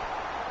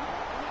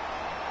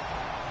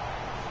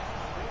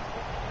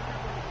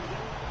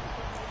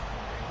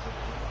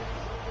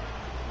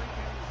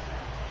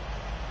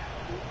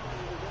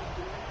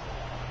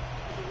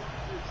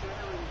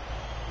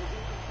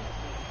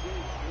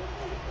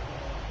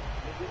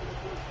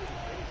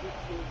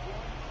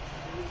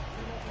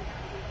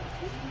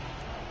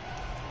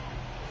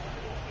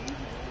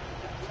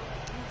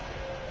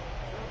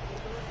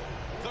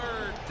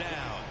 Third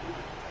down.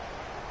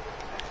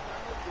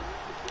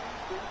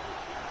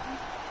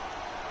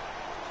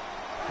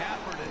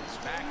 Kaepernick's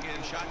back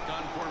in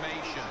shotgun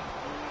formation.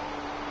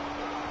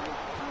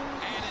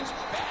 And it's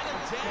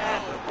batted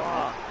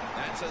down.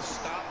 That's a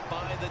stop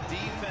by the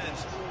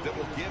defense that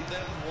will give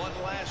them one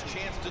last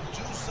chance to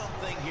do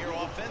something here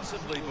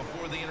offensively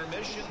before the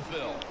intermission,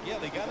 Phil. Yeah,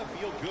 they got to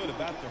feel good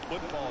about their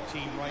football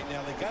team right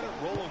now. They got it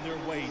rolling their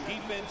way.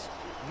 Defense,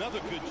 another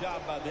good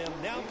job by them.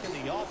 Now can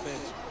the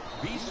offense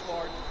be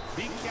smart,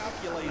 be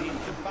calculating,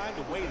 and find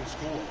a way to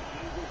score.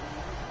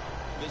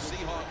 The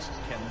Seahawks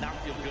cannot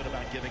feel good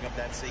about giving up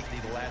that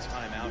safety the last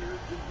time out.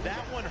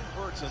 That one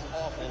hurts an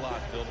awful lot,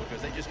 Phil,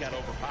 because they just got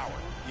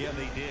overpowered. Yeah,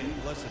 they did.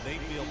 Listen, they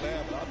feel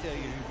bad, but I'll tell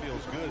you who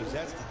feels good is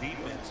that's the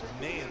defense.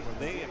 Man, were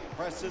they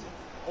impressive,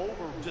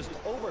 just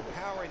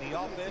overpowering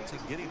the offense and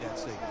getting that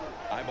safety.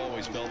 I've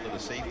always felt that a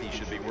safety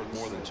should be worth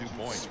more than 2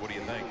 points. What do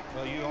you think?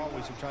 Well, you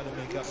always are trying to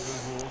make up new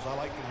rules. I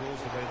like the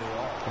rules the way they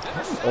are.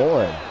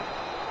 Or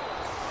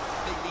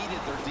They needed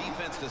their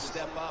defense to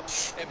step up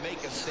and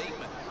make a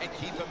statement and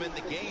keep them in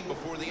the game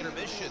before the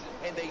intermission,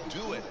 and they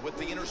do it with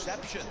the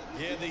interception.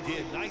 Yeah, they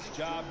did. Nice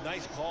job,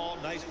 nice call,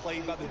 nice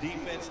play by the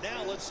defense.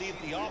 Now let's see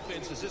if the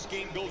offense, as this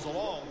game goes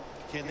along,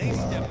 can they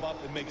step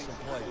up and make some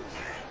plays.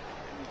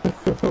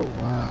 Oh,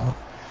 wow.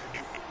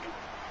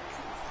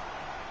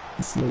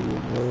 This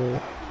nigga, bro.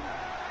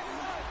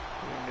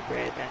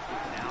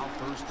 Now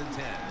 1st and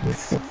 10.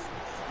 Easy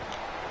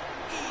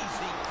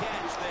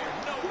catch there.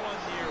 No one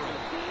near him.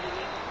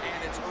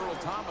 And it's Earl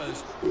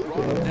Thomas who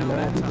brought him down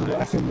that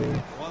time.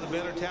 One of the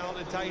better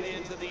talented tight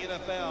ends in the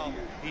NFL.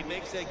 He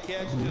makes that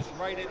catch just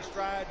right in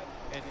stride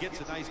and gets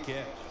a nice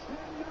catch.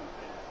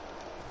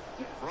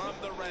 From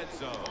the red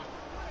zone.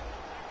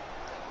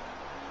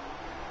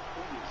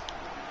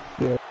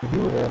 Yeah, if you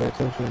would have that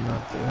touchdown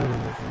out there, that would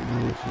have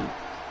been bullshit.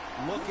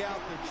 Look out,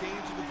 they're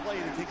changing the play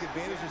to take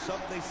advantage of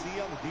something they see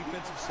on the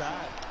defensive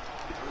side.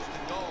 1st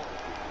and goal.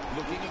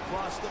 Looking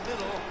across the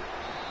middle.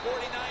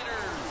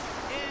 49ers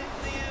in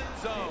the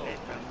end zone.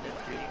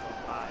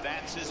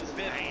 That's his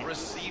 5th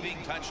receiving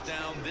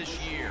touchdown this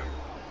year.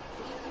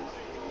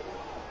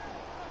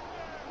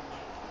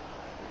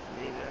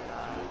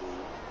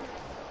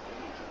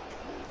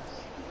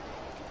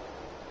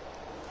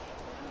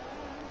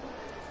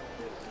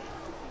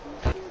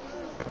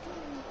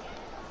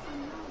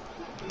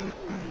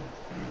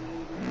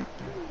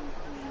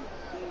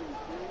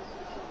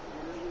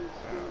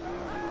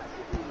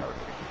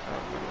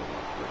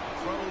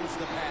 Throws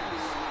the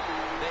pass.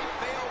 They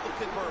failed to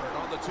convert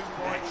on the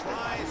 2-point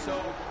try, so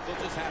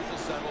they'll just have to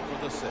settle for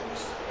the 6.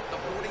 The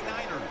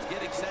 49ers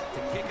getting set to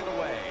kick it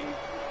away.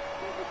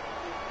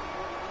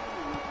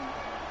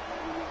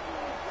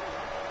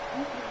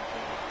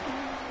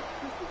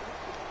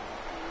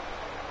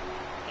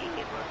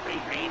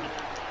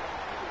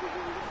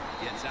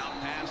 Gets out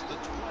past the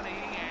 20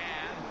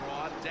 and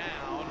brought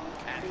down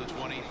at the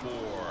 24.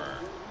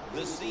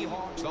 The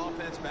Seahawks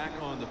offense back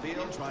on the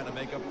field trying to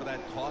make up for that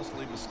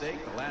costly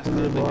mistake the last time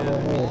they had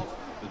the ball.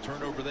 The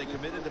turnover they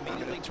committed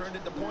immediately turned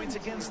into points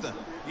against them.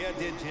 Yeah, it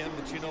did, Jim,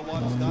 but you know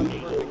what? It's not a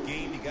perfect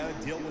game. You got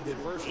to deal with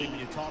adversity when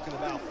you're talking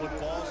about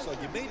football. So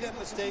you made that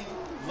mistake,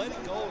 let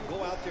it go, and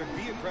go out there,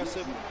 be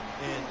aggressive,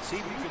 and see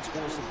if you can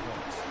score some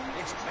points.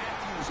 It's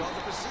Matthews on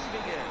the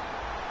receiving end.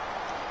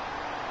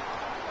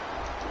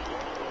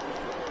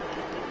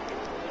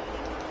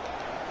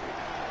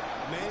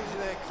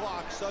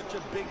 clock such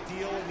a big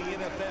deal in the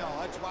NFL.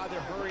 That's why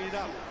they're hurrying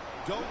up.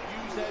 Don't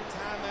use that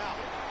timeout.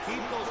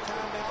 Keep those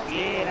timeouts.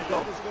 Yeah, let's go.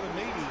 That is going to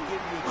maybe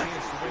give you a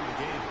chance to win the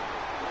game.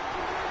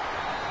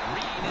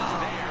 Reed is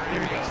there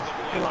and makes the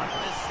play.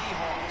 The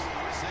Seahawks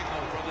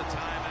signal for the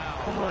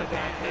timeout. Come on,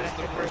 guys. It's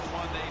the first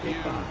one they've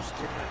used.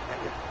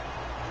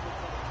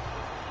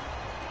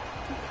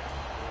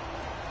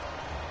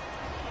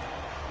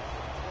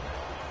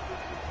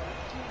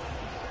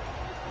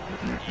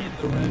 In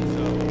the red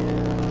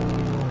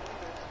zone.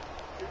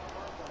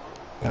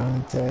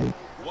 Dante.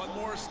 One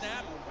more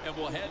snap, and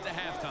we'll head to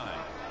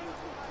halftime.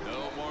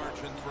 No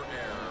margin for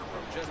error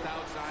from just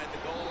outside the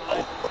goal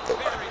line.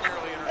 Very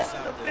nearly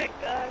intercepted.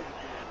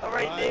 All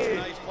right, It's a dude.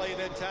 nice play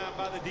that time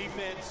by the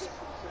defense.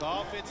 The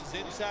offense is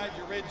inside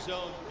your red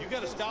zone. You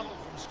got to stop them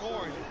from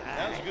scoring.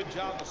 That was a good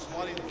job of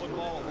swatting the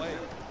football away.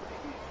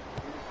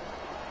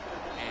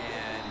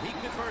 And he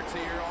converts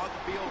here on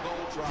the field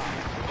goal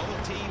drive.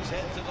 Both teams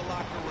head to the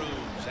locker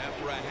rooms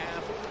after a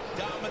half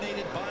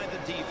dominated by the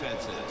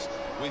defenses.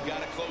 We've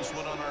got a close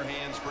one on our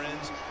hands,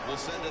 friends. We'll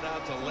send it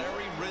out to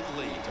Larry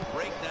Ridley to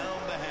break down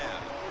the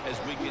half as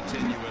we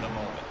continue in a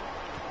moment.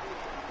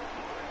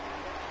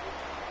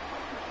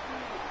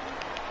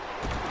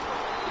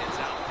 It's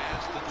out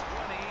past the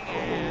 20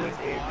 and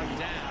brought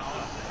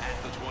down at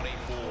the 24.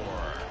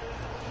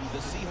 The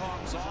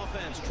Seahawks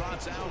offense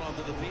trots out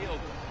onto the field,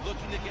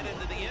 looking to get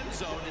into the end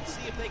zone and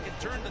see if they can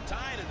turn the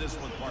tide in this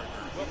one, partner.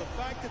 Well, the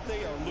fact that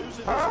they are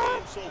losing this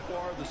game so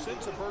far, the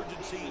sense of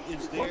urgency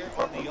is there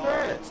on the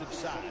offensive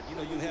side. You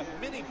know, you have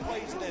many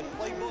plays in that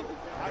playbook.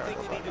 I think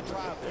they need to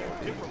try a few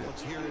different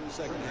ones here in the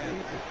second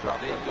half.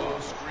 They go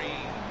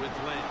screen with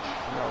Lynch.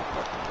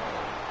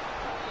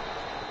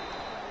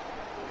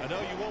 I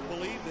know you won't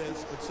believe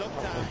this, but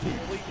sometimes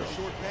completing a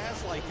short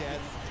pass like that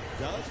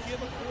does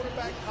give a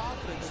quarterback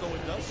confidence, so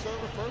it does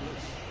serve a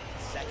purpose.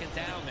 Second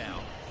down now.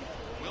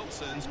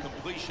 Wilson's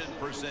completion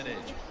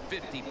percentage,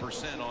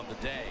 50% on the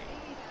day.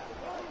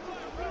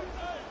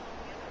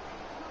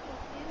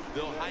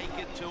 They'll hike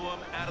it to him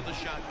out of the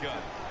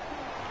shotgun.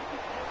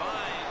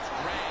 Finds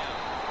Graham.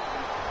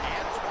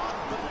 Antoine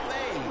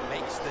Bombay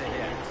makes the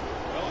hit.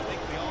 Well, I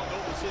think we all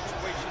know the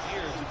situation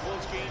here. It's a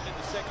close game in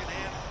the second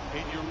half,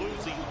 and you're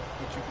losing,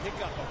 but you pick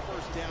up a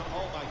first down.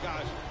 Oh, my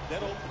gosh,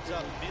 that opens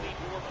up many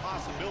more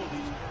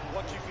possibilities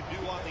what you can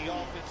do on the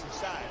offensive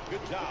side.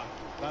 Good job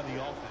by the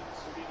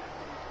offense.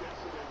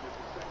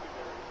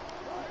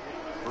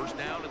 First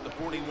down at the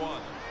 41.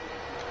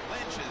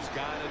 Lynch has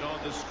got it on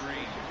the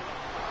screen.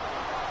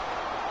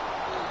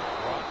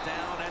 Brought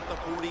down at the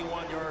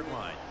 41-yard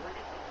line.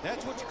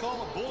 That's what you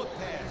call a bullet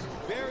pass.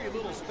 Very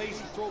little space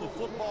to throw the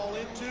football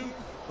into,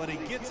 but he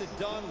gets it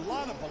done. A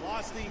lot of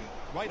velocity,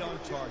 right on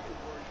target.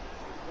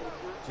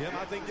 Jim,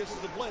 I think this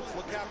is a blitz.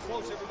 Look how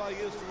close everybody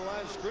is to the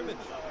line of scrimmage.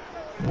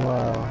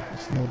 Wow,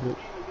 snippet.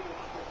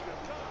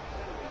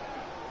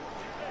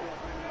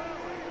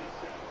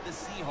 The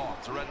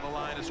Seahawks are at the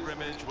line of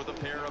scrimmage with a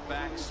pair of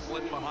backs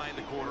split behind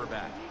the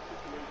quarterback.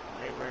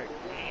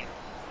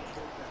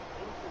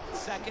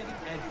 Second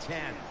and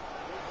 10.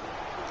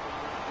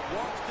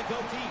 Wants to go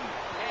deep,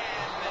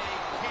 and they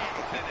can't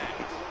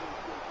connect.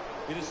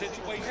 In a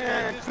situation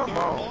Man, like this, come third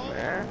on, long,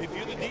 man. if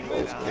you're the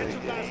defense, catch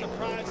them by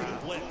surprise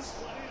and blitz.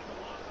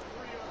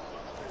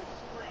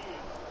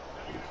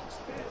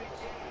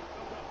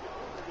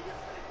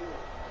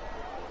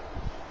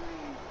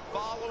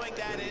 Following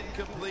that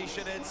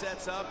incompletion, it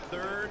sets up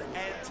 3rd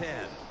and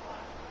 10.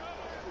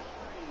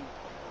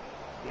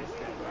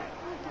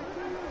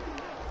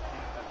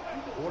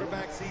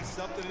 Quarterback sees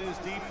something in his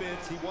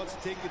defense he wants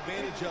to take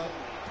advantage of.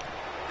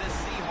 The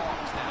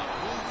Seahawks now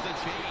move the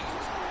chains.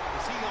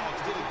 The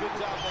Seahawks did a good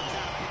job that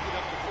time picking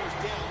up the first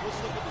down. Let's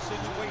look at the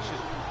situation.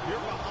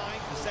 You're behind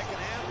the second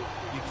half.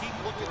 You keep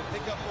looking to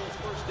pick up those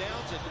first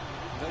downs, and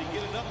you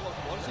get enough of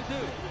them. What does it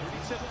do?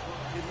 Pretty simple.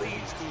 It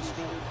leads to a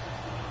score.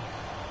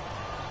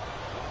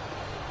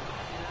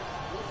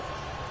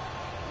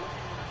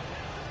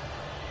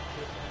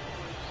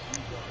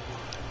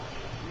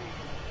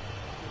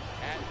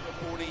 At the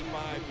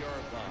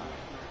 45-yard line.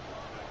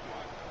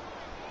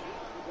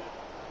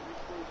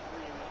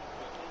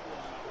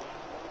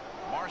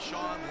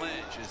 Marshawn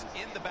Lynch is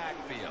in the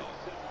backfield.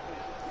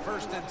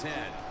 1st and 10.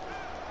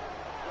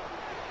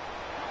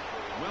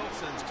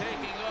 Wilson's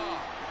taking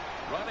off.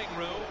 Running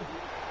room.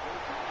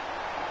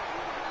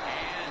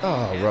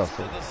 And he heads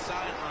Russell. to the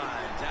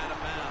sidelines, out of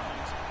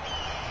bounds.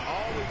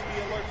 Always be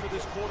alert for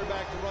this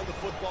quarterback to run the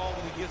football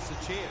when he gets the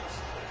chance.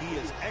 He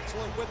is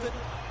excellent with it.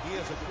 He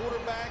is a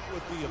quarterback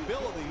with the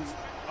abilities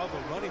of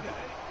a running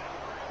back.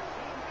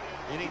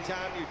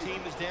 Anytime your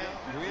team is down,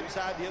 you're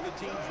inside the other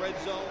team's red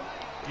zone,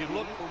 you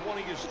look for one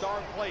of your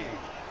star players.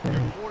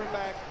 Your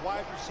quarterback,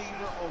 wide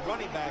receiver, or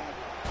running back,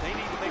 they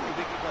need to make a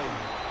big play.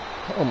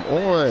 Come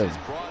on.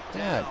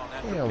 God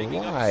damn,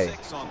 why?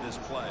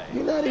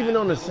 You're not even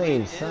on the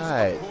same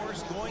side. Of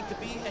course, going to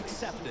be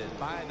accepted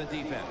by the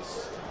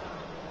defense.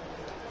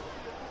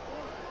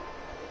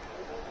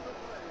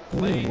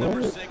 Play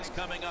number 6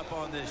 coming up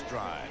on this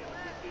drive.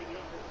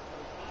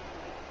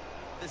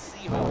 The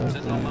Seahawks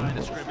at the line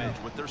of scrimmage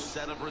with their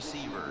set of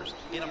receivers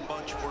in a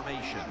bunch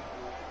formation.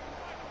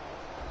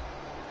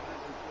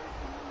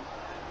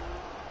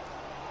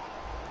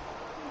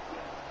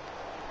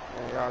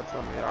 Man, y'all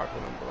tell me y'all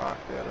couldn't block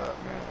that up,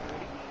 man.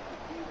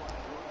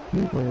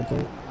 You playing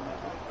tape?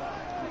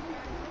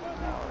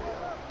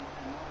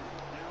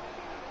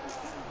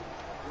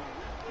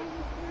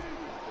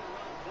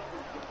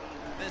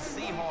 The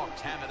Seahawks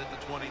have it at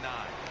the 29.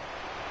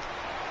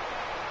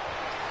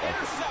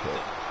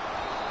 Intercepted.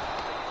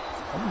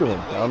 I'm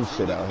doing dumb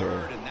shit out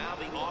here. And now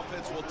the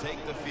offense will take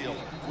the field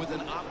with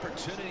an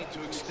opportunity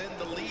to extend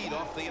the lead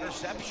off the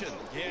interception.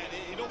 Yeah,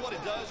 you know what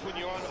it does when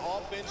you're on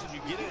offense and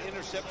you get an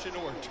interception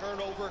or a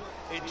turnover?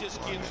 It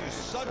just gives you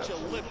such a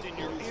lift in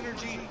your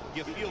energy.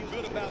 You feel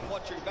good about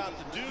what you're about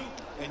to do,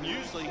 and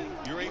usually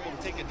you're able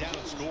to take it down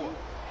and score.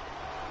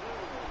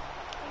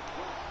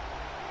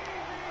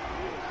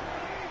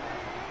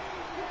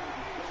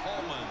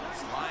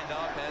 Coleman's lined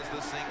up as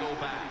the single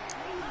back.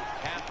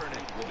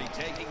 Kaepernick will be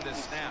taking the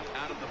snap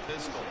out of the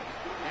pistol.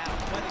 Now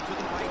plenty to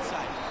the right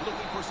side,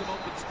 looking for some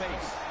open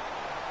space.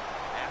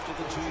 After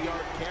the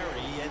 2-yard carry,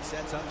 it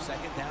sets up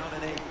 2nd down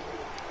and 8.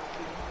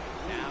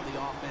 Now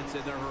the offense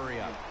in their hurry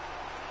up.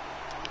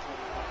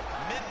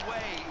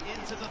 Midway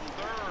into the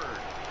 3rd.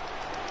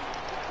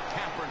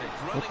 Kaepernick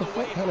running What the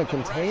away fuck kind of from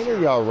the container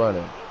pressure. y'all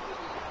running?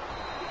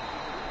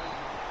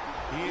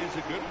 He is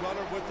a good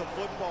runner with the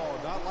football,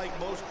 not like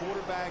most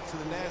quarterbacks in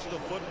the National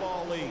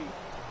Football League.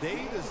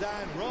 They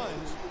design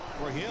runs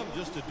for him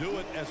just to do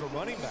it as a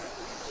running back.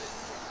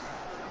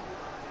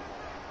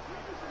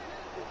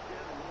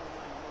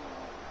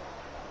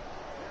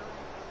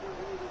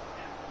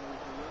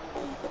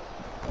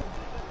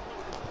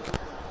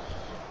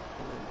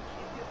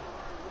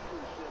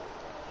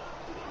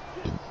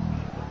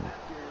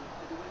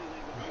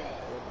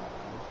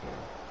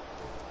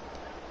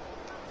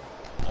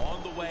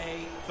 On the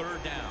way,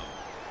 3rd down.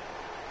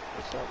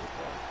 What's up with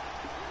that?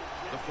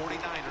 The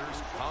 49ers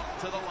come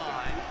to the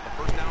line. The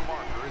 1st down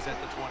marker is at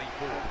the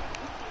 24.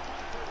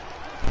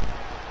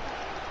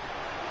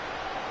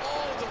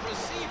 Oh, the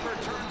receiver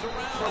turns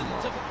around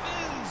and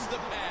defends the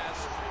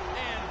pass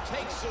and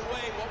takes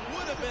away what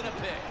would have been a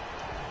pick.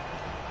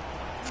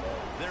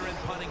 They're in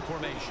punting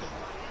formation.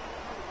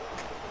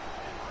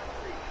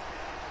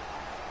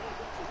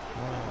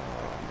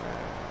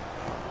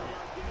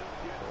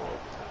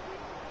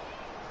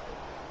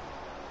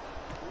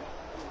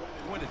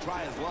 Going to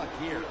try his luck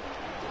here.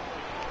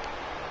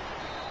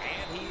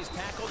 And he's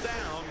tackled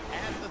down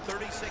at the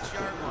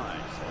 36-yard line.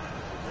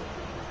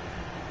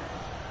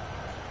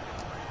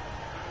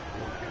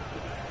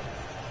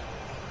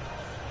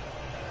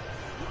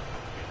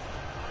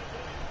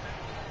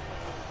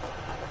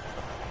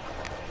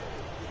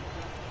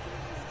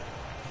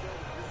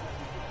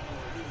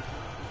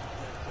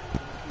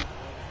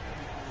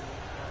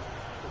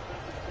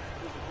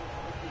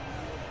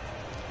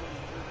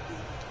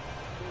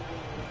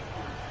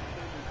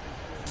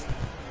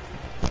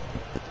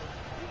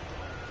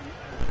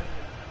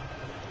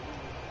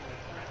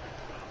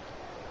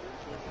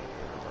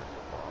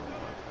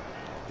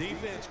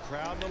 Defense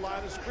crowding the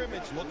line of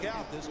scrimmage. Look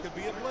out, this could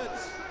be a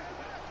blitz.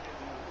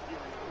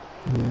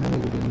 Yeah, I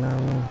need to get my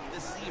room. The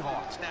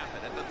Seahawks snap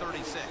it at the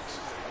 36. It's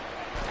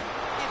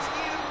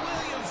Ian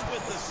Williams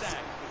with the sack.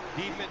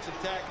 Defensive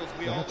tackles,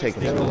 we Y'all always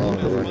taking think that of long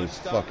them to as run run these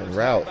stoppers. fucking How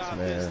routes, about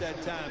this man.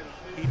 that time?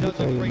 He does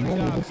a great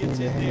job, gets in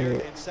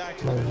there and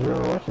sacks like the 0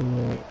 quarterback. rushing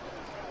yards.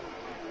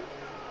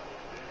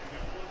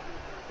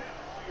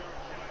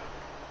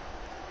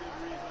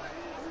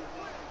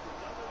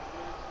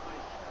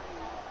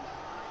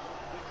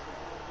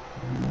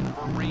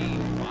 Reed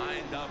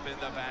lined up in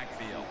the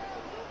backfield.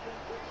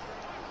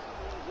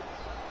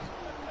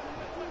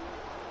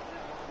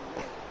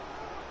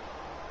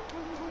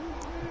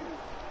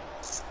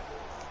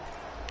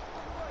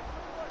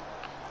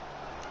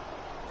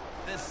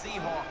 The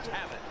Seahawks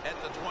have it at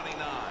the 29.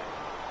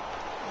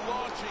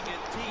 Launching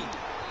it deep.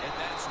 And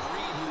that's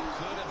Reed who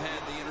could have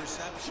had the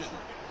interception.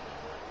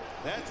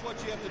 That's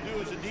what you have to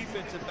do as a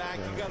defensive back.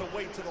 You got to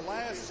wait to the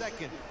last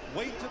second.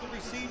 Wait till the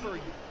receiver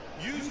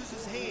uses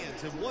his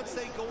hands. And once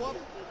they go up,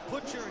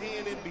 put your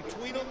hand in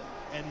between them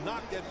and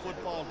knock that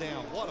football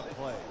down. What a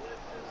play.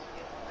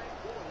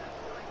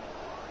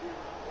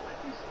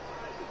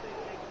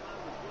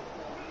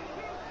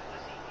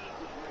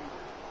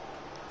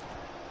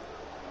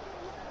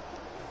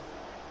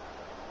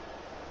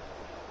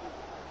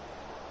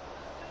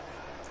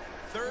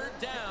 Third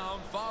down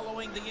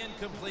following the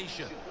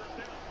incompletion.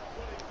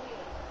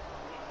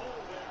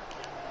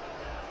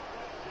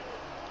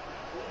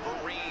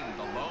 Kareem,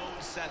 the lone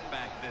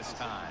setback this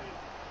time.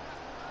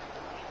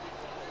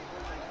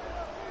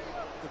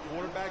 The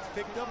quarterback's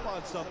picked up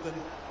on something.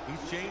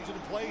 He's changing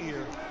the play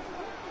here.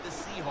 The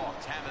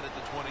Seahawks have it at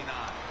the 29.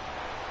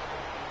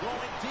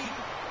 Going deep.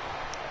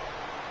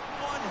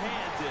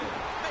 One-handed.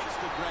 Makes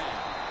the grab.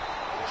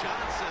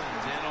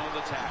 Johnson's in on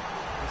the tackle.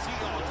 The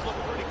Seahawks look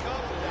pretty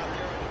confident out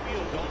there in the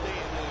field, don't they?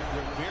 And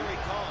they're very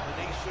calm, and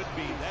they should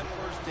be. That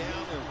 1st down,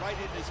 they're right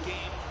in this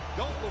game.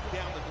 Don't look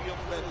down the field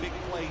for that big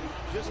play.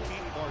 Just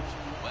keep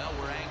marching. Well,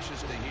 we're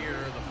anxious to hear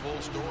the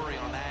full story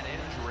on that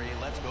injury.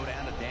 Let's go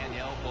down to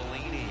Danielle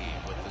Bellini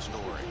with the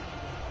story.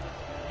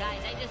 Guys,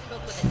 I just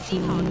spoke with a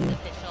Seahawks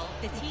official.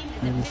 The team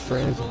is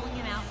officially ruling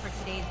him out for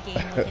today's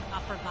game with an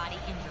upper body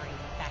injury.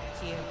 Back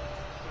to you.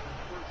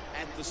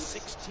 At the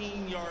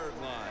 16-yard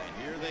line,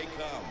 here they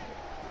come.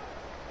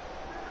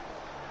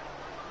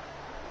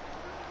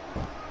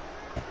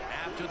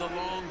 After the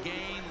long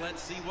gain,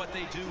 let's see what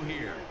they do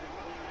here.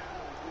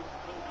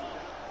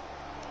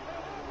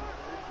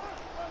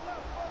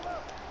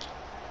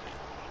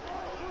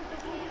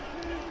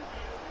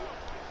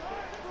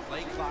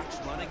 Play clock's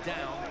running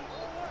down.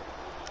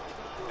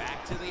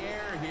 Back to the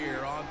air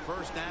here on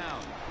first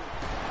down.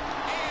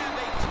 And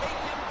they take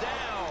him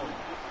down.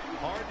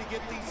 Hard to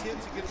get these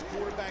hits against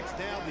quarterbacks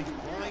down, these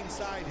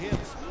blindside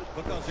hits,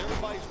 because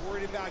everybody's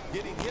worried about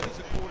getting hit as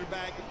a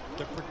quarterback,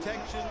 the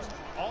protections,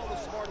 all the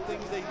smart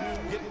things they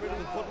do, getting rid of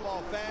the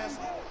football fast,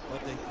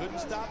 but they couldn't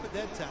stop at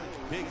that time.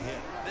 Big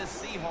hit. The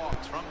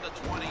Seahawks from the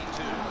 22.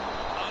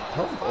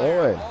 Come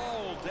on.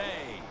 All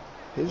day.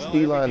 His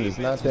D-line is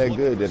not that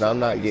good that I'm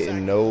not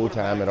getting no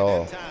time at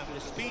all. The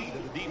speed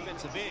of the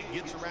defensive end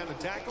gets around the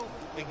tackle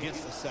and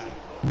gets the sack.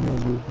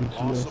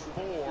 Loss of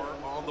 4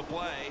 on the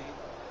play.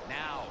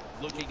 Now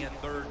looking at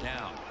third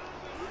down.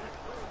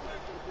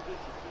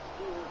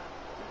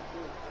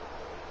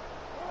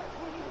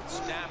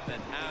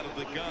 Snapping out of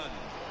the gun.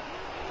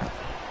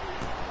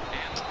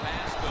 And the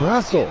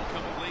pass goes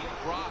incomplete.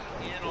 Brock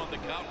in on the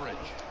coverage.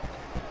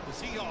 The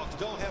Seahawks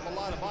don't have a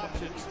lot of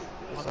options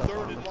on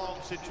third and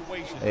long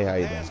situations. Hey, how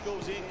you the pass doing?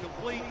 goes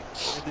incomplete,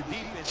 and the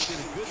defense did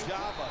a good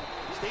job of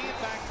staying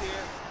back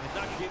there and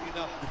not giving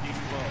up the deep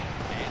throw.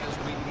 And as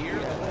we near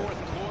the fourth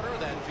quarter,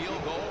 that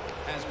field goal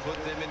has put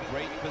them in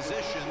great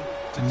position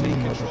to take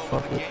control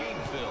of the game,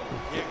 Phil.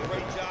 Yeah,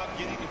 great job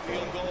getting the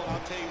field goal. And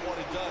I'll tell you what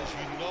it does.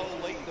 You know,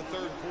 late in the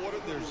third quarter,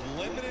 there's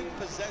limited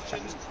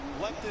possessions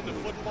left in the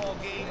football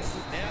game.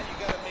 Now you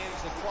got to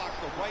manage the clock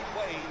the right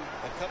way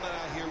and come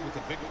out here with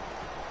a victory.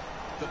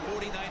 The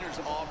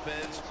 49ers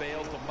offense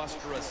failed to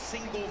muster a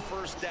single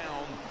first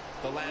down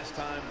the last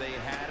time they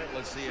had it.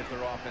 Let's see if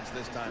their offense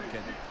this time can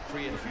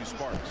create a few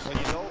sparks. Well,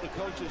 you know, the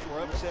coaches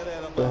were upset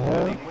at them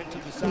when they went to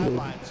the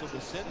sideline. So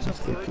the sense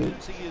of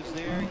urgency is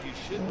there. You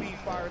should be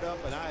fired up,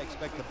 and I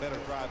expect a better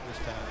drive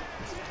this time.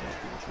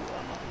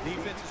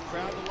 Defense is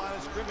crowded the line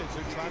of scrimmage.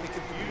 They're trying to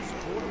confuse the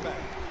quarterback.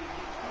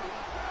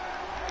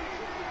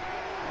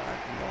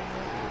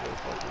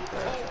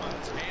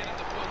 Coleman's handed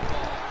the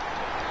football.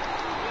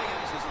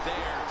 Williams is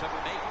there to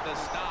make the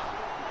stop.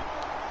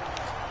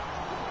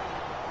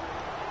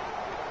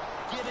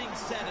 Getting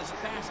set as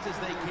fast as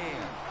they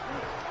can.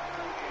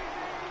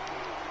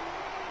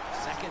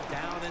 Second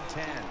down and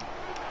 10.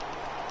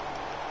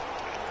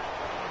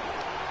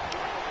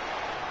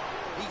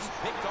 He's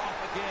picked off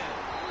again.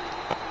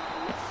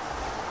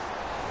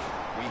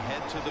 We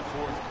head to the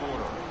fourth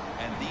quarter,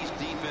 and these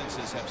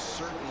defenses have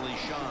certainly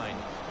shined,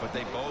 but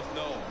they both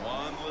know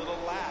one little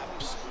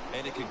lapse,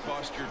 and it can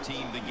cost your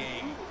team the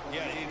game.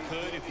 Yeah, it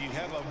could. If you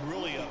have a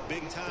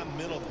big-time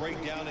mental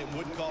breakdown, it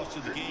would cost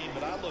you the game.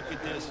 But I look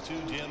at this,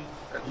 too, Jim.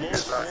 Low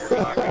scoring,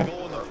 here we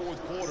go in the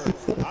fourth quarter.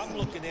 I'm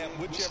looking at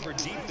whichever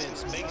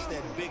defense makes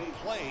that big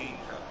play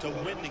to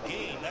win the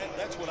game.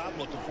 That's what I'm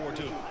looking forward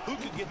to. Who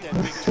could get that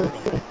big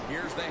turnover?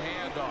 Here's the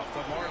handoff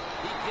to Mark.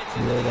 He gets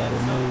into the end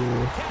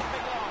zone.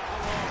 Capping off the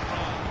long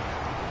run.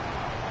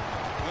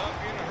 Well, if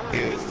you're in a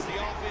hurry, this is the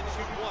offense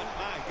you want.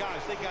 My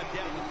gosh, they got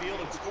down the field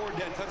and scored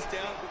that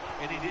touchdown,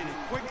 and he did it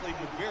quickly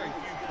with very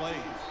few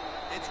plays.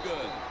 It's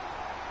good.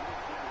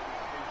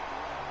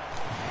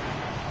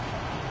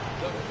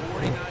 The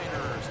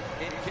 49ers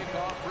in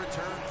kickoff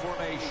return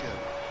formation.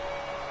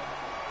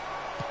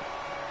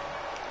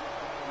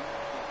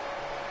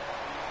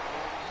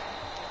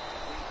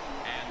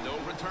 And no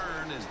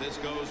return as this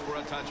goes for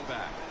a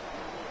touchback.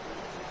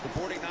 The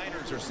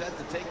 49ers are set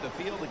to take the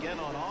field again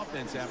on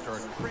offense after a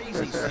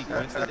crazy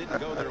sequence that didn't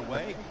go their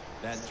way.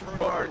 That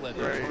turnover led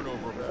to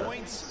turnover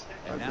points.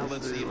 And now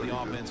let's see if the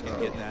offense can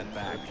get that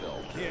back,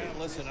 Phil. Yeah,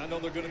 listen, I know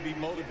they're going to be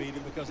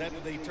motivated because after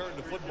they turned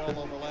the football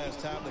over last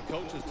time, the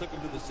coaches took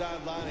them to the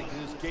sideline and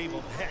just gave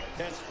them heck,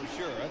 that's for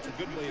sure. That's a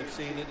good way of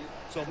seeing it.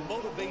 So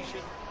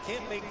motivation,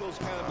 can't make those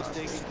kind of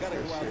mistakes. You've got to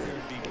go out there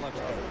and be much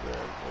better.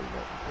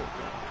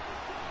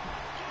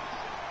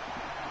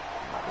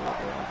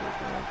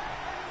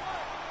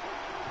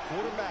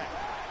 Quarterback,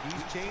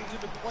 he's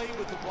changing the play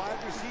with the wide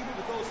receiver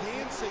with those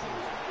hand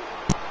signals.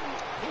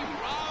 He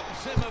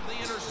robs him of the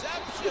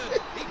interception.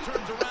 He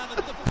turns around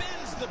and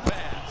defends the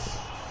pass.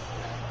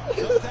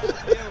 Sometimes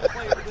when you have a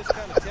player with this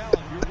kind of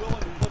talent, you're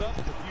willing to put up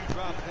with a few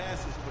drop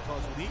passes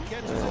because when he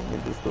catches it,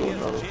 he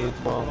has a chance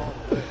to run all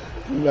the way.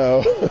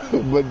 No,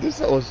 but this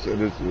whole shit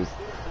is just,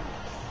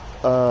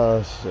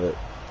 shit.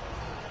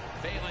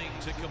 Failing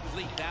to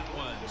complete that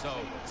one. So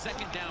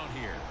second down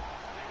here.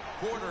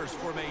 Corners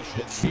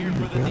formation here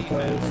for the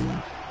defense.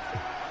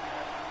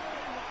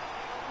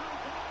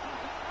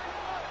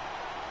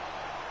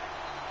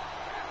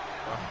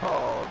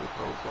 Oh, this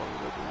whole song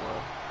is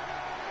everywhere.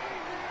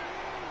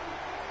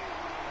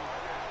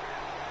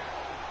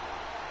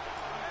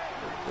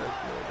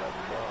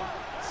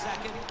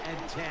 Second and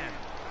 10.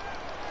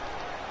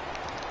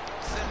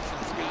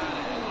 Simpson's got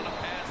it on a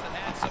pass that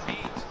had some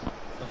heat.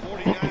 The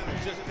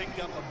 49ers just picked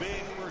up a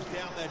big first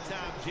down that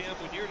time, Jim.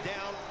 When you're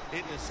down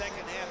in the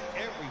second half,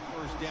 every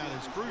first down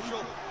is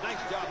crucial. Nice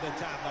job that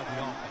time by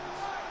the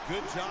offense.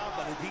 Good job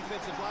by the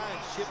defensive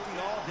line, shifting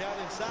all down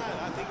inside.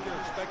 I think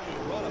they're expecting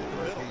to run up the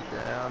middle.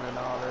 Down and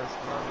all that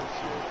smart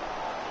shit.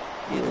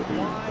 It's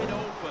wide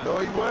open. No,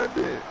 he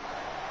wasn't.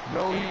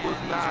 No, he was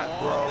not,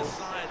 bro.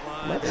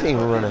 My team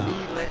running.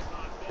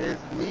 His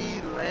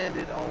knee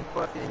landed on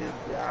fucking his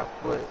guy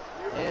foot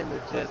and the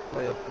Jets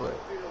player foot.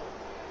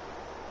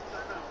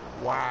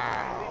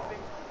 Wow.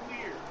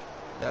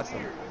 That's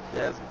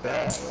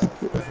bad.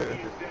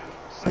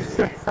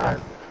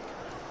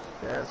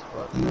 That's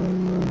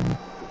fucking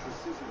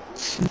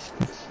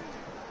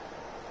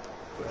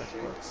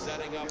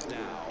Setting up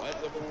now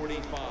at the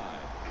 45.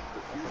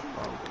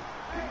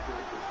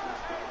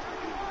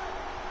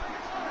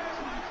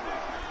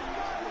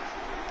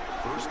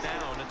 First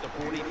down at the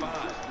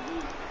 45.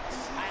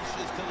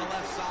 Slashes to the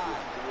left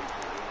side.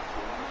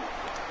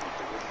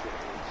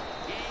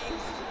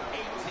 Gains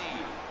 18.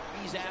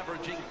 He's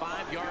averaging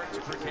 5 yards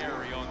per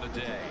carry on the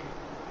day.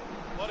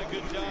 What a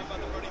good job by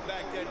the running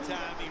back that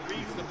time. He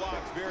reads the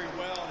box very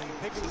well, and he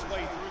picks his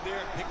way through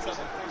there and picks up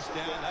a first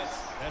down.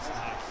 That's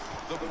nice.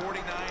 The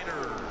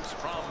 49ers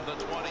from the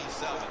 27.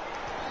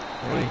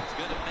 He's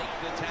going to make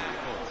the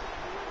tackle.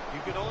 You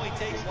can only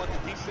take what the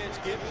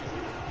defense gives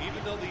you. Even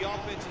though the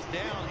offense is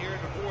down here in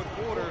the fourth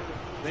quarter,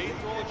 they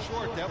throw it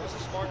short. That was a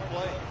smart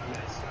play.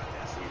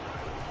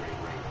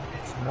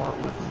 Smart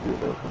looking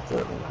good up for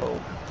Kevin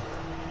Cole.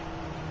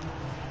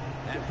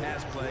 That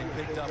pass play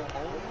picked up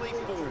only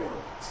 4.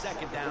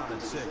 Second down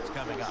and 6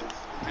 coming up.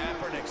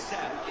 Kaepernick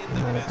set in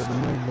the pistol.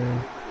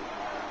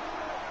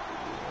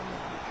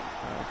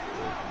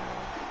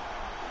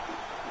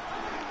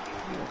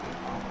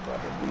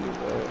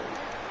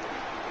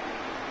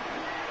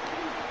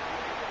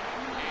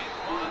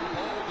 Antoine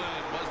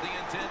Bolden was the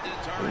intended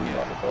target.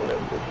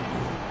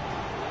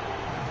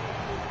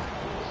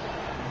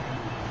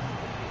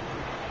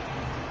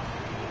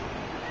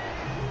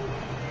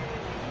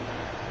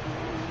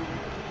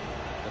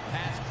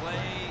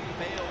 Play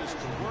fails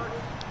to work,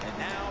 and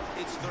now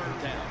it's third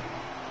down.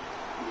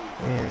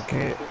 Man,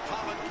 can't.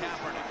 Colin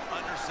Kaepernick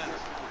under center.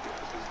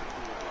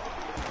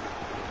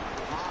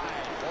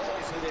 High,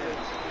 balls it in.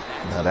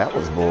 Now that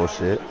was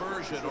bullshit.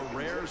 Conversion, a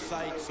rare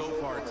sight so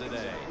far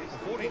today.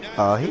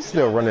 He's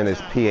still running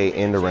his PA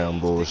end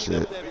around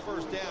bullshit. That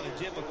first down, and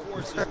Jim, of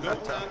course, there's no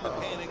time to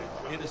panic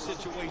in a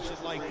situation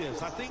like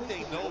this. I think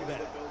they know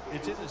that.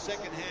 It's in the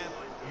second half.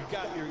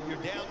 You're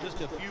down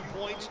just a few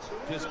points.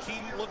 Just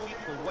keep looking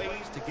for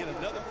ways to get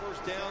another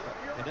first down,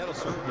 and that'll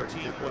serve your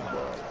team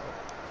well.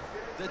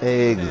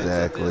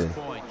 Exactly. At this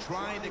point,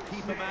 trying to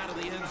keep him out of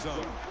the end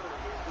zone.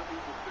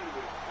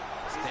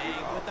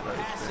 Staying with the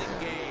passing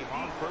game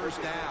on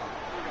first down.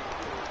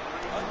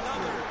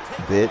 Another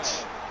take.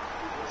 Bitch.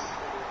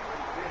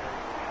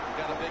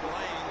 Got a big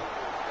lane.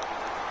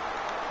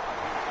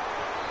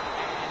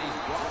 And he's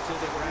brought to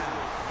the ground.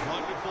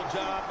 Wonderful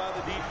job by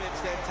the defense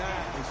that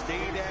time. They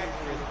stayed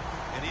accurate,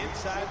 and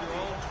inside their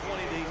own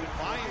 20, they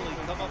finally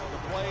come up with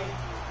a play.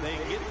 They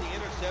get the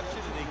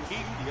interception, and they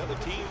keep the other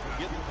team from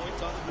getting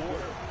points on the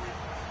board.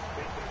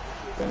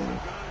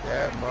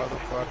 that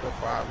motherfucker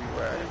Bobby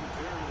Ray.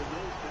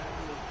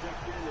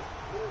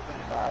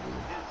 Bobby.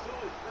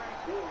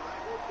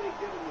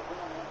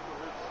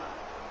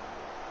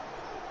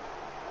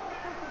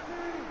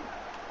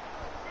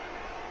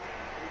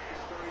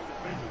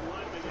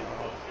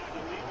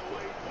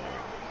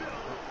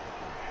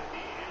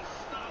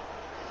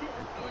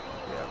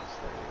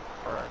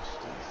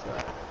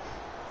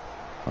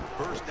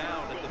 First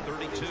down at the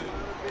 32.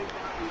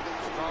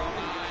 Strong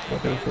eye.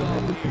 Okay, so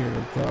I'm looking at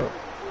the top.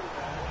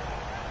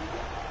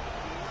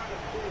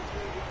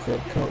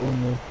 That cut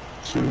on the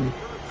 2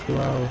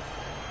 cloud.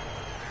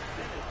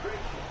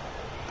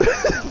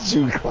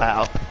 Jew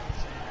cloud.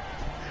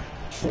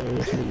 So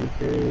this nigga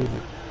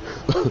crazy.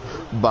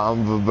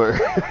 Bomber.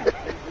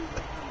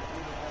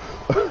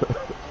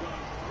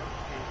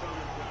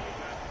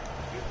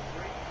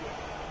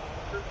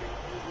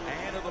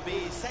 And it'll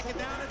be second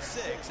down and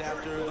 6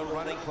 after the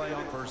running play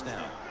on first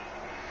down.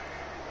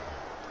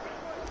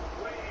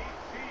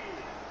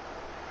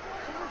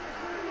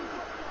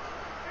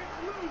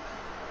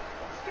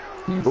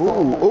 Ooh,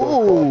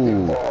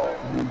 ooh.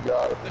 You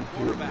gotta be The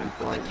kidding me. quarterback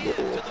again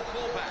to the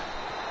fullback.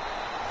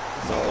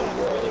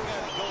 Really got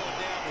it going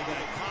down. They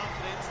got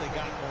confidence. They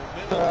got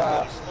momentum. They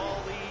got a small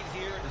lead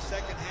here in the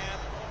second half.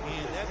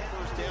 And that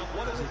first down,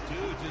 what does it do?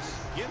 It just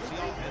gives the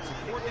offensive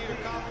coordinator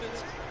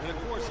confidence. And, of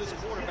course, this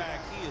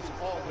quarterback, he is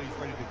always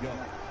ready to go.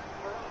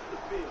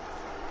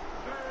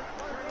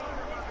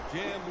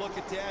 Jim, look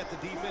at that. The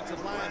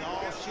defensive line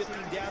all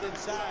shifting down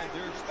inside.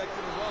 They're expecting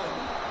to run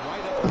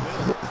right up the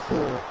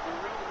middle.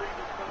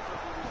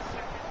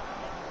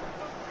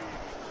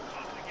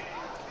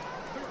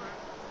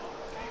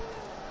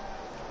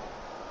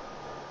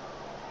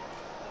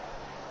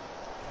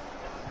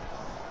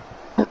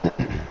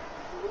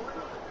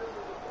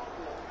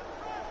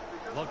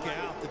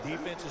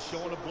 defense is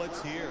showing a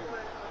blitz here.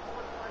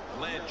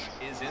 Lynch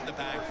is in the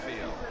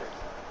backfield.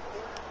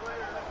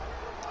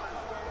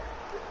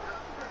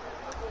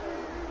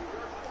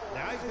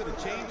 Now he's going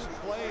to change the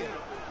play.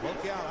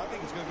 Look out. I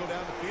think he's going to go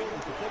down the field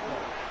with the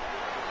football.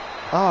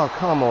 Oh,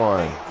 come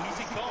on. Hey,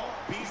 easy call.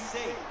 Be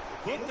safe.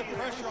 Put the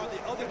pressure on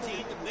the other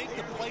team to make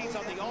the plays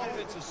on the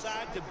offensive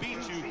side to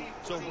beat you.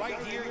 So right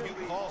here,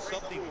 you call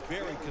something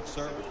very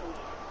conservative.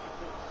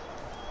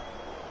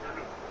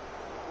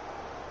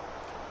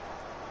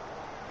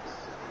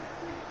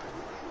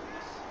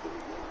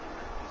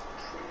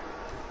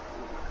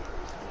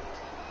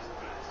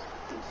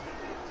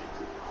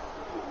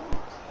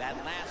 That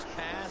last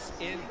pass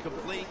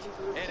incomplete,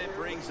 and it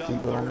brings up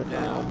Keep on the third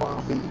down. ground,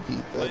 Bombay. Keep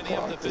that Plenty of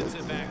clock defensive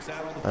ticking. backs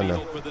out on the I know.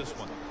 field for this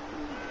one.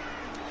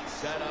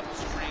 Set up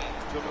screen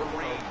to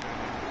Marine.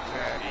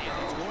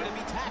 And it's going to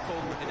be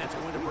tackled, and that's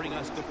going to bring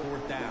us to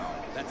fourth down.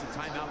 That's a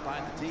timeout by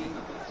the team.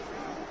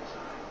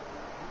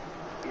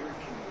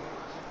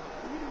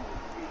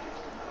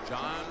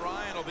 John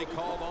Ryan will be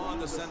called on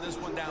to send this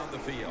one down the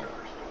field.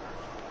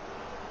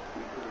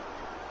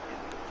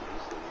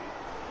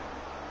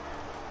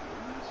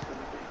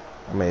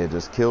 I may have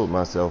just killed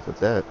myself with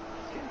that.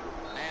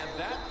 And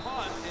that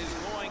punt is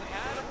going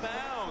out of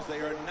bounds.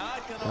 They are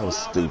not going to That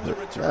was allow them to stupid.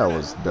 return That it.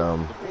 was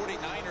dumb. The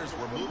 49ers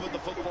were moving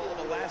the football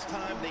the last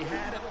time they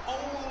had it,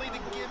 only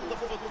to give the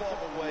football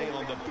away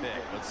on the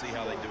pick. Let's see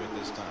how they do it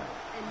this time.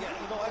 Yeah,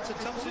 you know, that's a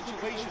tough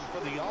situation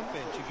for the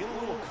offense. You get a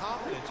little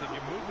confidence and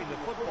you're moving the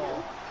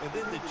football, and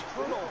then the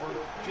turnover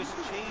just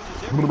changes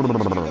everything. So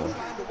you got to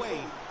find a way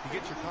to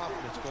get your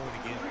confidence going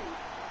again.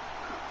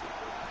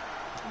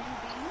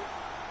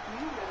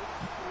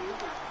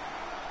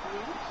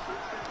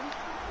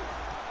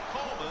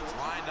 Coleman's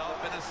lined up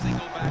in a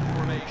single back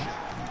formation.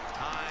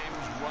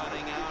 Time's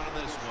running out of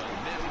this one,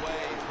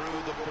 midway through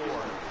the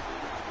fourth.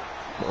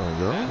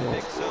 Oh,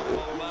 Picks up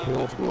 11.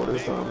 He'll score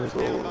this time. It's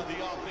Down over. on the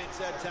offense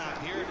that time.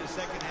 Here in the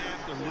second half,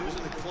 they're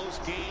losing a close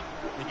game,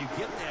 and you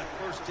get that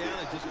first down.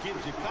 It just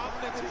gives you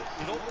confidence.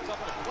 It opens up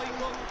the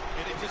playbook,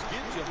 and it just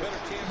gives you a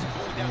better chance of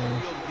going down the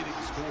field and getting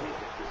the score.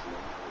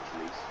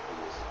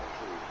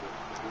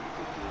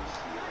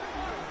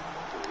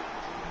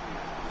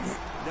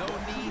 No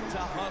need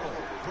to huddle.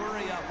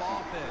 Hurry up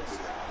offense.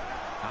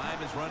 Time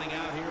is running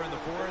out here in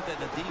the fourth, and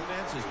the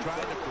defense is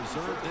trying to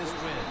preserve this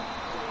win.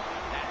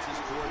 That's his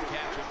fourth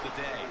catch of the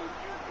day.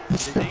 The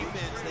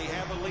defense, they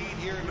have a lead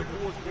here in the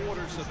fourth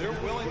quarter, so they're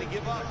willing to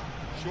give up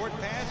short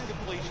pass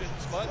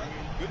completions, but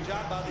good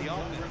job by the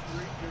offense.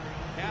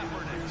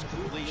 Kaepernick's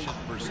completion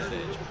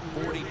percentage,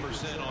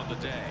 40% on the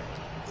day.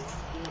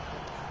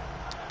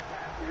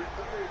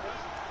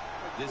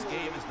 This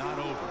game is not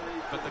over,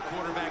 but the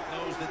quarterback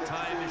knows that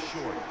time is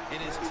short,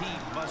 and his team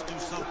must do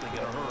something in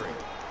a hurry.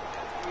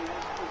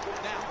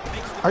 Now,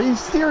 makes the are you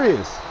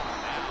serious?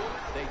 Now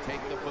they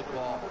take the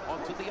football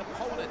onto the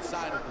opponent's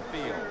side of the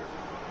field.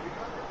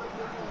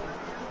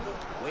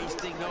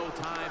 Wasting no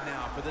time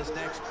now for this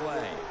next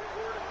play.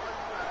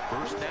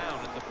 First down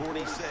at the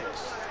 46.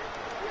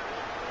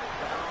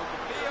 Down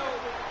the field.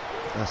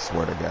 I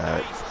swear to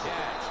God. Nice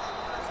catch.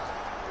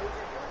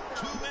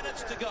 2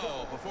 minutes to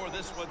go before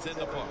this one's in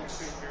the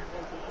books.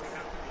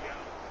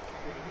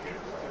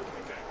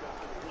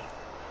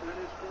 That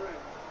is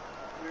correct.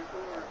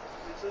 Therefore,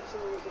 and since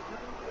there was a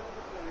penalty on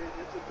the play,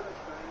 it's a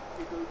touchback.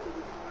 You go to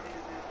the 20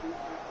 and then do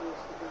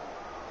across the ball.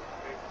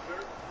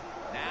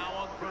 Now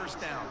on first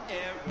down,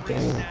 every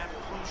snap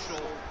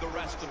crucial the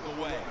rest of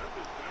the way.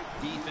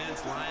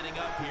 Defense lining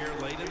up here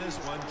late in this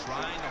one,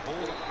 trying to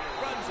hold it.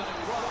 Runs it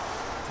across.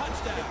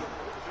 Touchdown.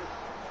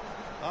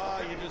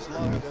 Ah, you just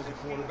love it as a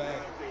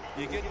quarterback.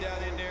 You get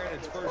down in there and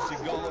it's first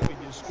and goal and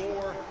you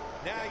score.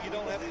 Now you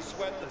don't have to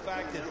sweat the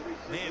fact that,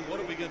 man, what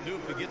are we going to do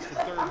if it gets to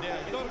third down?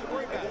 You don't have to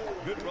worry about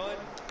it. Good run,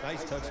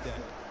 nice touchdown.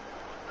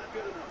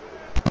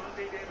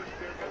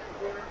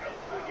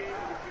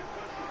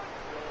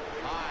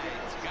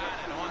 Hyde's got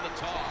it on the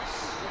toss.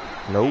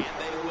 Nope. And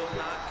they will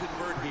not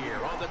convert here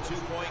on the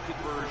two-point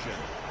conversion.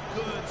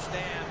 Good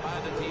stand by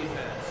the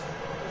defense.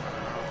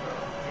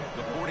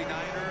 The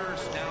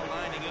 49ers now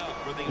lining up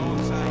for the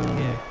onside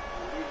kick.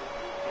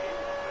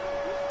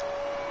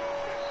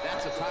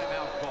 That's a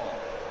timeout call.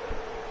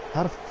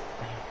 How the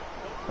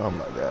oh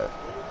my God.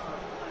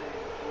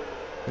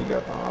 You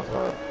got the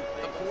offside.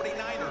 The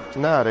 49ers.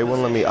 Nah, they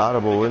wouldn't let me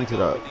audible They're into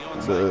gonna the go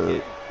with the onside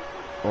kick.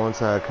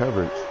 onside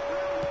coverage.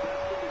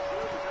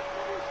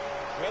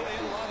 Well, they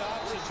had a lot of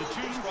options to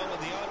choose from in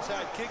the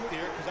onside kick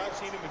there because I've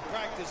seen him in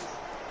practice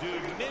do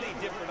many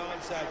different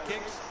onside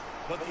kicks,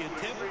 but the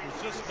attempt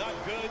was just not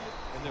good,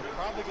 and they're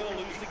probably going to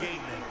lose the game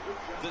then.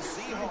 The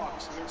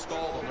Seahawks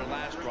stalled on their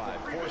last drive,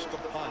 forced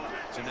a punt,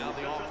 so now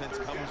the offense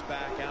comes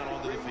back out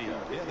onto the field.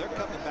 Yeah, they're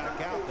coming back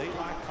out. They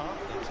lack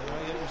confidence, and I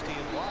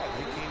understand why.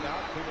 They came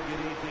out, couldn't get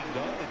anything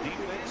done. The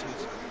defense was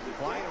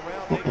flying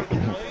around making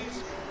plays.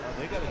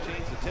 They got to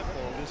change the tempo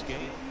of this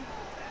game.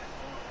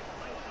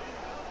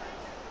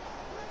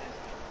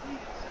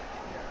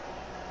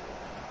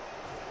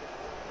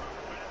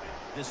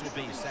 This will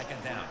be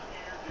second down.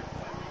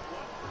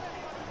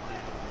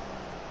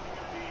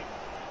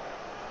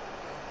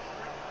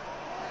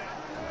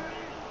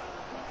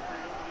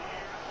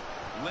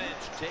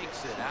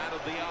 takes it out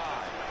of the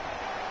eye.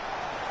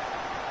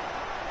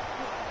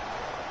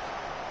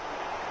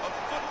 A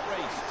foot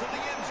race to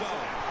the end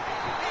zone.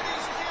 It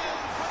is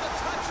in for the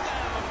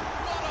touchdown.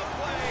 What a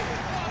play.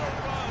 What a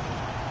run.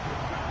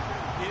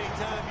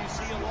 Anytime you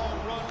see a long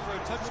run for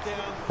a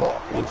touchdown, We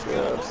what should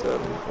you got to have look 7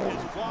 for is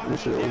points. blocking We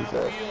should at least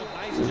have. downfield.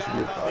 Nice We should job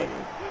get by the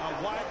fighting.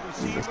 wide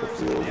Just a receivers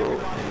field and goal.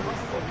 everybody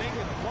else for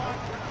making the block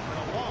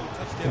and a long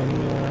touchdown.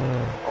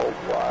 Oh,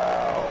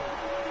 wow.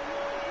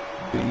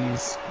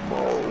 Beast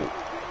mode.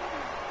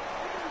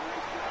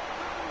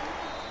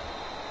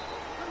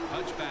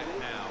 Touchback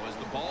now as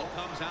the ball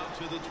comes out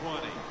to the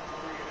 20.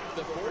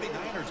 The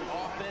 49ers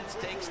offense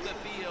takes the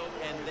field,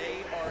 and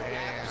they are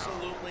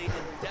absolutely in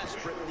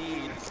desperate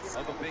need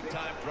of a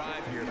big-time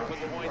drive here to put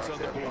points on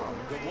the board.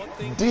 The one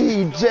thing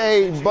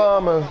DJ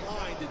Bomber.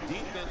 the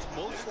defense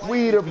most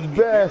We likely the is going to be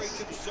very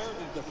best.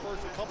 conservative the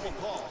first couple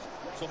calls.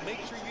 So make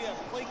sure you have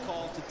play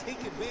calls to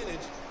take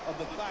advantage of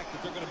the fact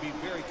that they're going to be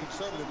very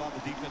conservative on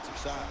the defensive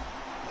side.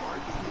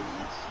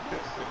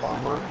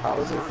 Bomber, how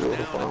does it feel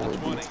to finally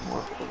beat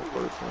Smart for the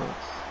first time?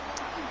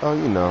 Oh,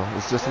 you know,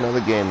 it's just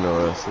another game to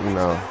us. You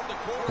know,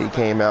 he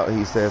came out,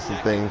 he said some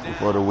things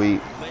before the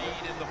week.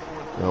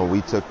 You know,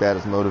 we took that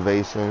as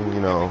motivation. You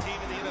know,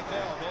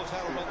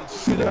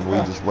 and we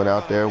just went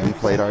out there, we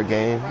played our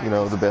game. You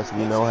know, the best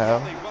we know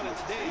how.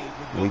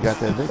 We got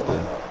that victory.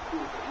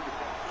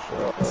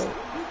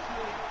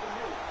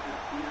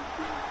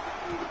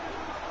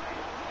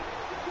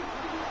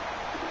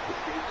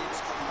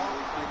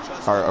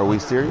 Are we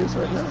serious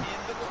right now?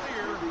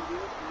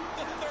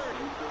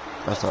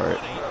 That's all right.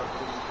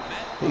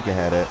 He can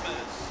have that.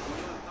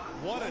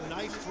 What a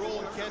nice throw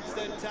and catch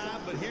that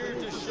time, but here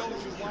it just shows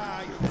you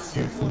why you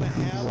want to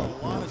have a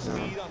lot of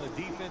speed on the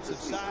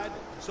defensive side.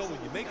 So when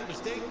you make a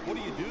mistake, what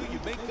do? You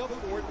make up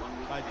for it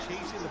by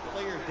chasing the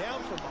player down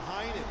from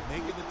behind and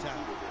making the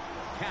tackle.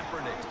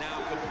 Kaepernick's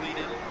now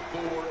completed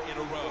 4 in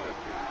a row.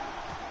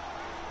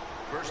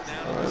 First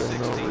down at the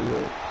 16.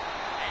 And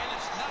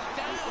it's knocked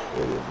down.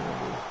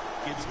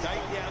 Gets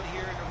tight down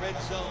here in the red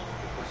zone.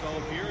 So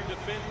if you're a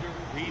defender,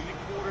 read the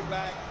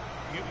quarterback,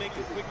 you make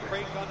a quick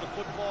break on the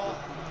football,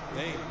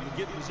 hey, you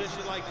get in a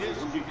position like this,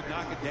 you can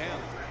knock it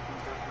down.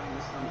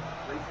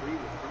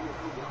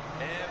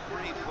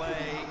 Every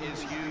play is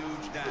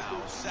huge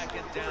now.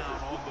 Second down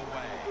on the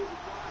way.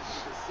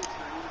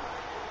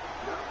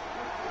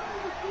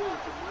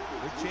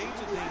 They're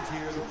changing things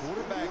here. The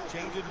quarterback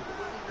changing.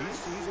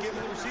 He's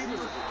giving the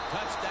receivers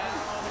Touchdown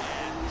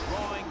and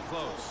drawing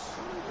close.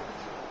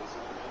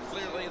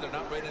 Clearly, they're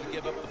not ready to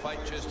give up the fight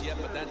just yet,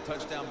 but that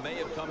touchdown may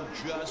have come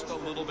just a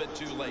little bit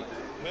too late.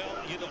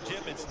 Well, you know,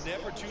 Jim, it's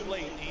never too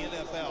late in the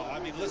NFL. I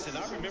mean, listen,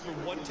 I remember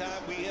one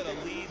time we had a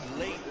lead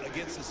late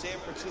against the San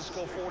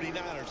Francisco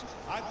 49ers.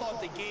 I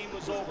thought the game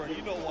was over, and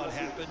you know what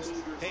happens.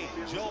 Hey,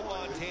 Joe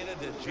Montana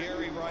to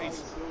Jerry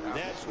Rice,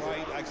 that's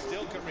right. I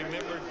still can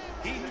remember.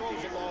 He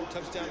throws a long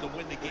touchdown to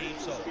win the game,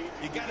 so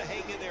you got to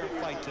hang in there and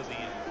fight to the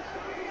end.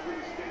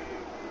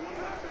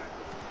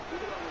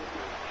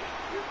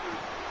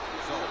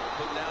 So,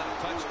 put down a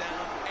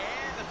touchdown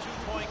and a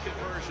two-point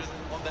conversion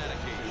on that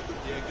occasion.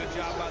 Yeah, good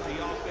job by the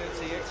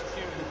offense. They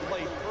executed the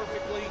play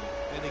perfectly,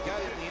 and they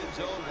got it in the end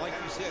zone, like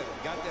you said.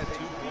 Got that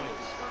 2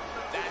 points.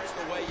 That's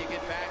the way you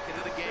get back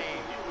into the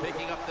game,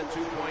 picking up the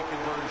two-point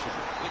conversion.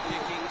 The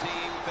kicking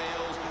team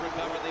fails to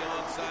recover the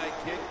onside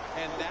kick,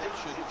 and that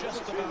should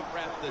just about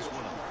wrap this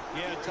one up.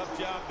 Yeah, tough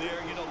job there.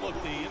 You know, look,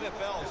 the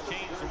NFL has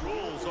changed the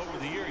rules over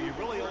the year. You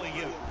really only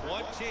get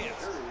one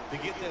chance to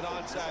get that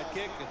onside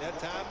kick, and that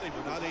time they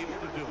were not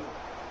able to do it.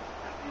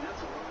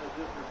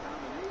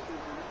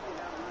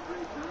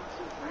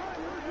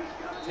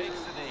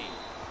 Takes the knee.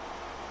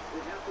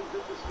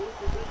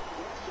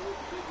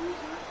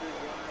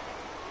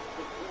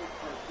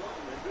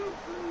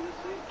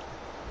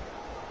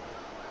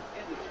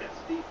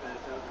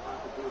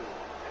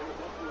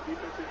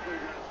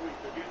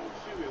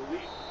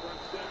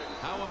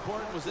 How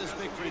important was this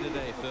victory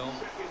today, Phil?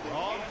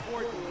 All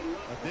important,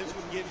 but this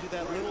one gives you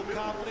that little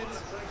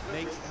confidence,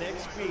 makes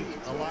next week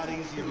a lot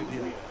easier to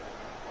deal with.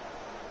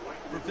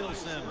 For Phil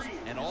Simms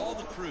and all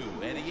the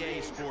crew at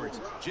EA Sports,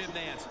 Jim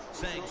Nance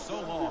saying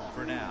so long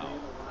for now.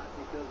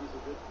 Because he's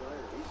a good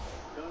player. He's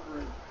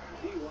covering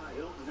T.Y.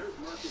 Hilton. There's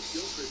Marcus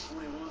Gilchrist,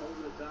 21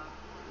 over the top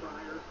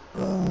prior.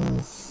 9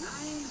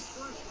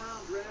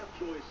 first-round draft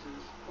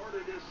choices, part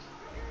of this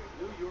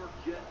New York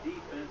Jet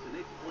defense, and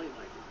they play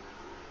like it.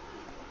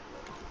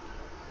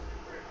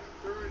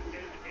 3rd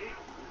and 8.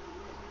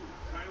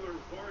 Tyler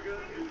Varga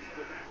is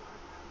the back.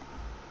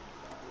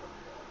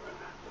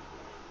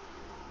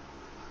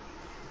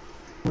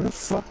 Where the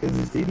fuck is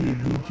this idiot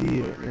DG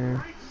at,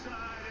 man?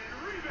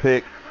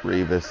 Pick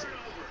Revis.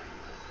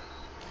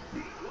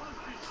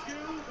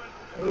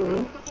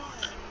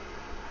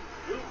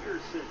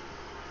 Wilkerson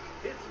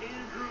hits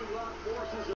Andrew Luck, forces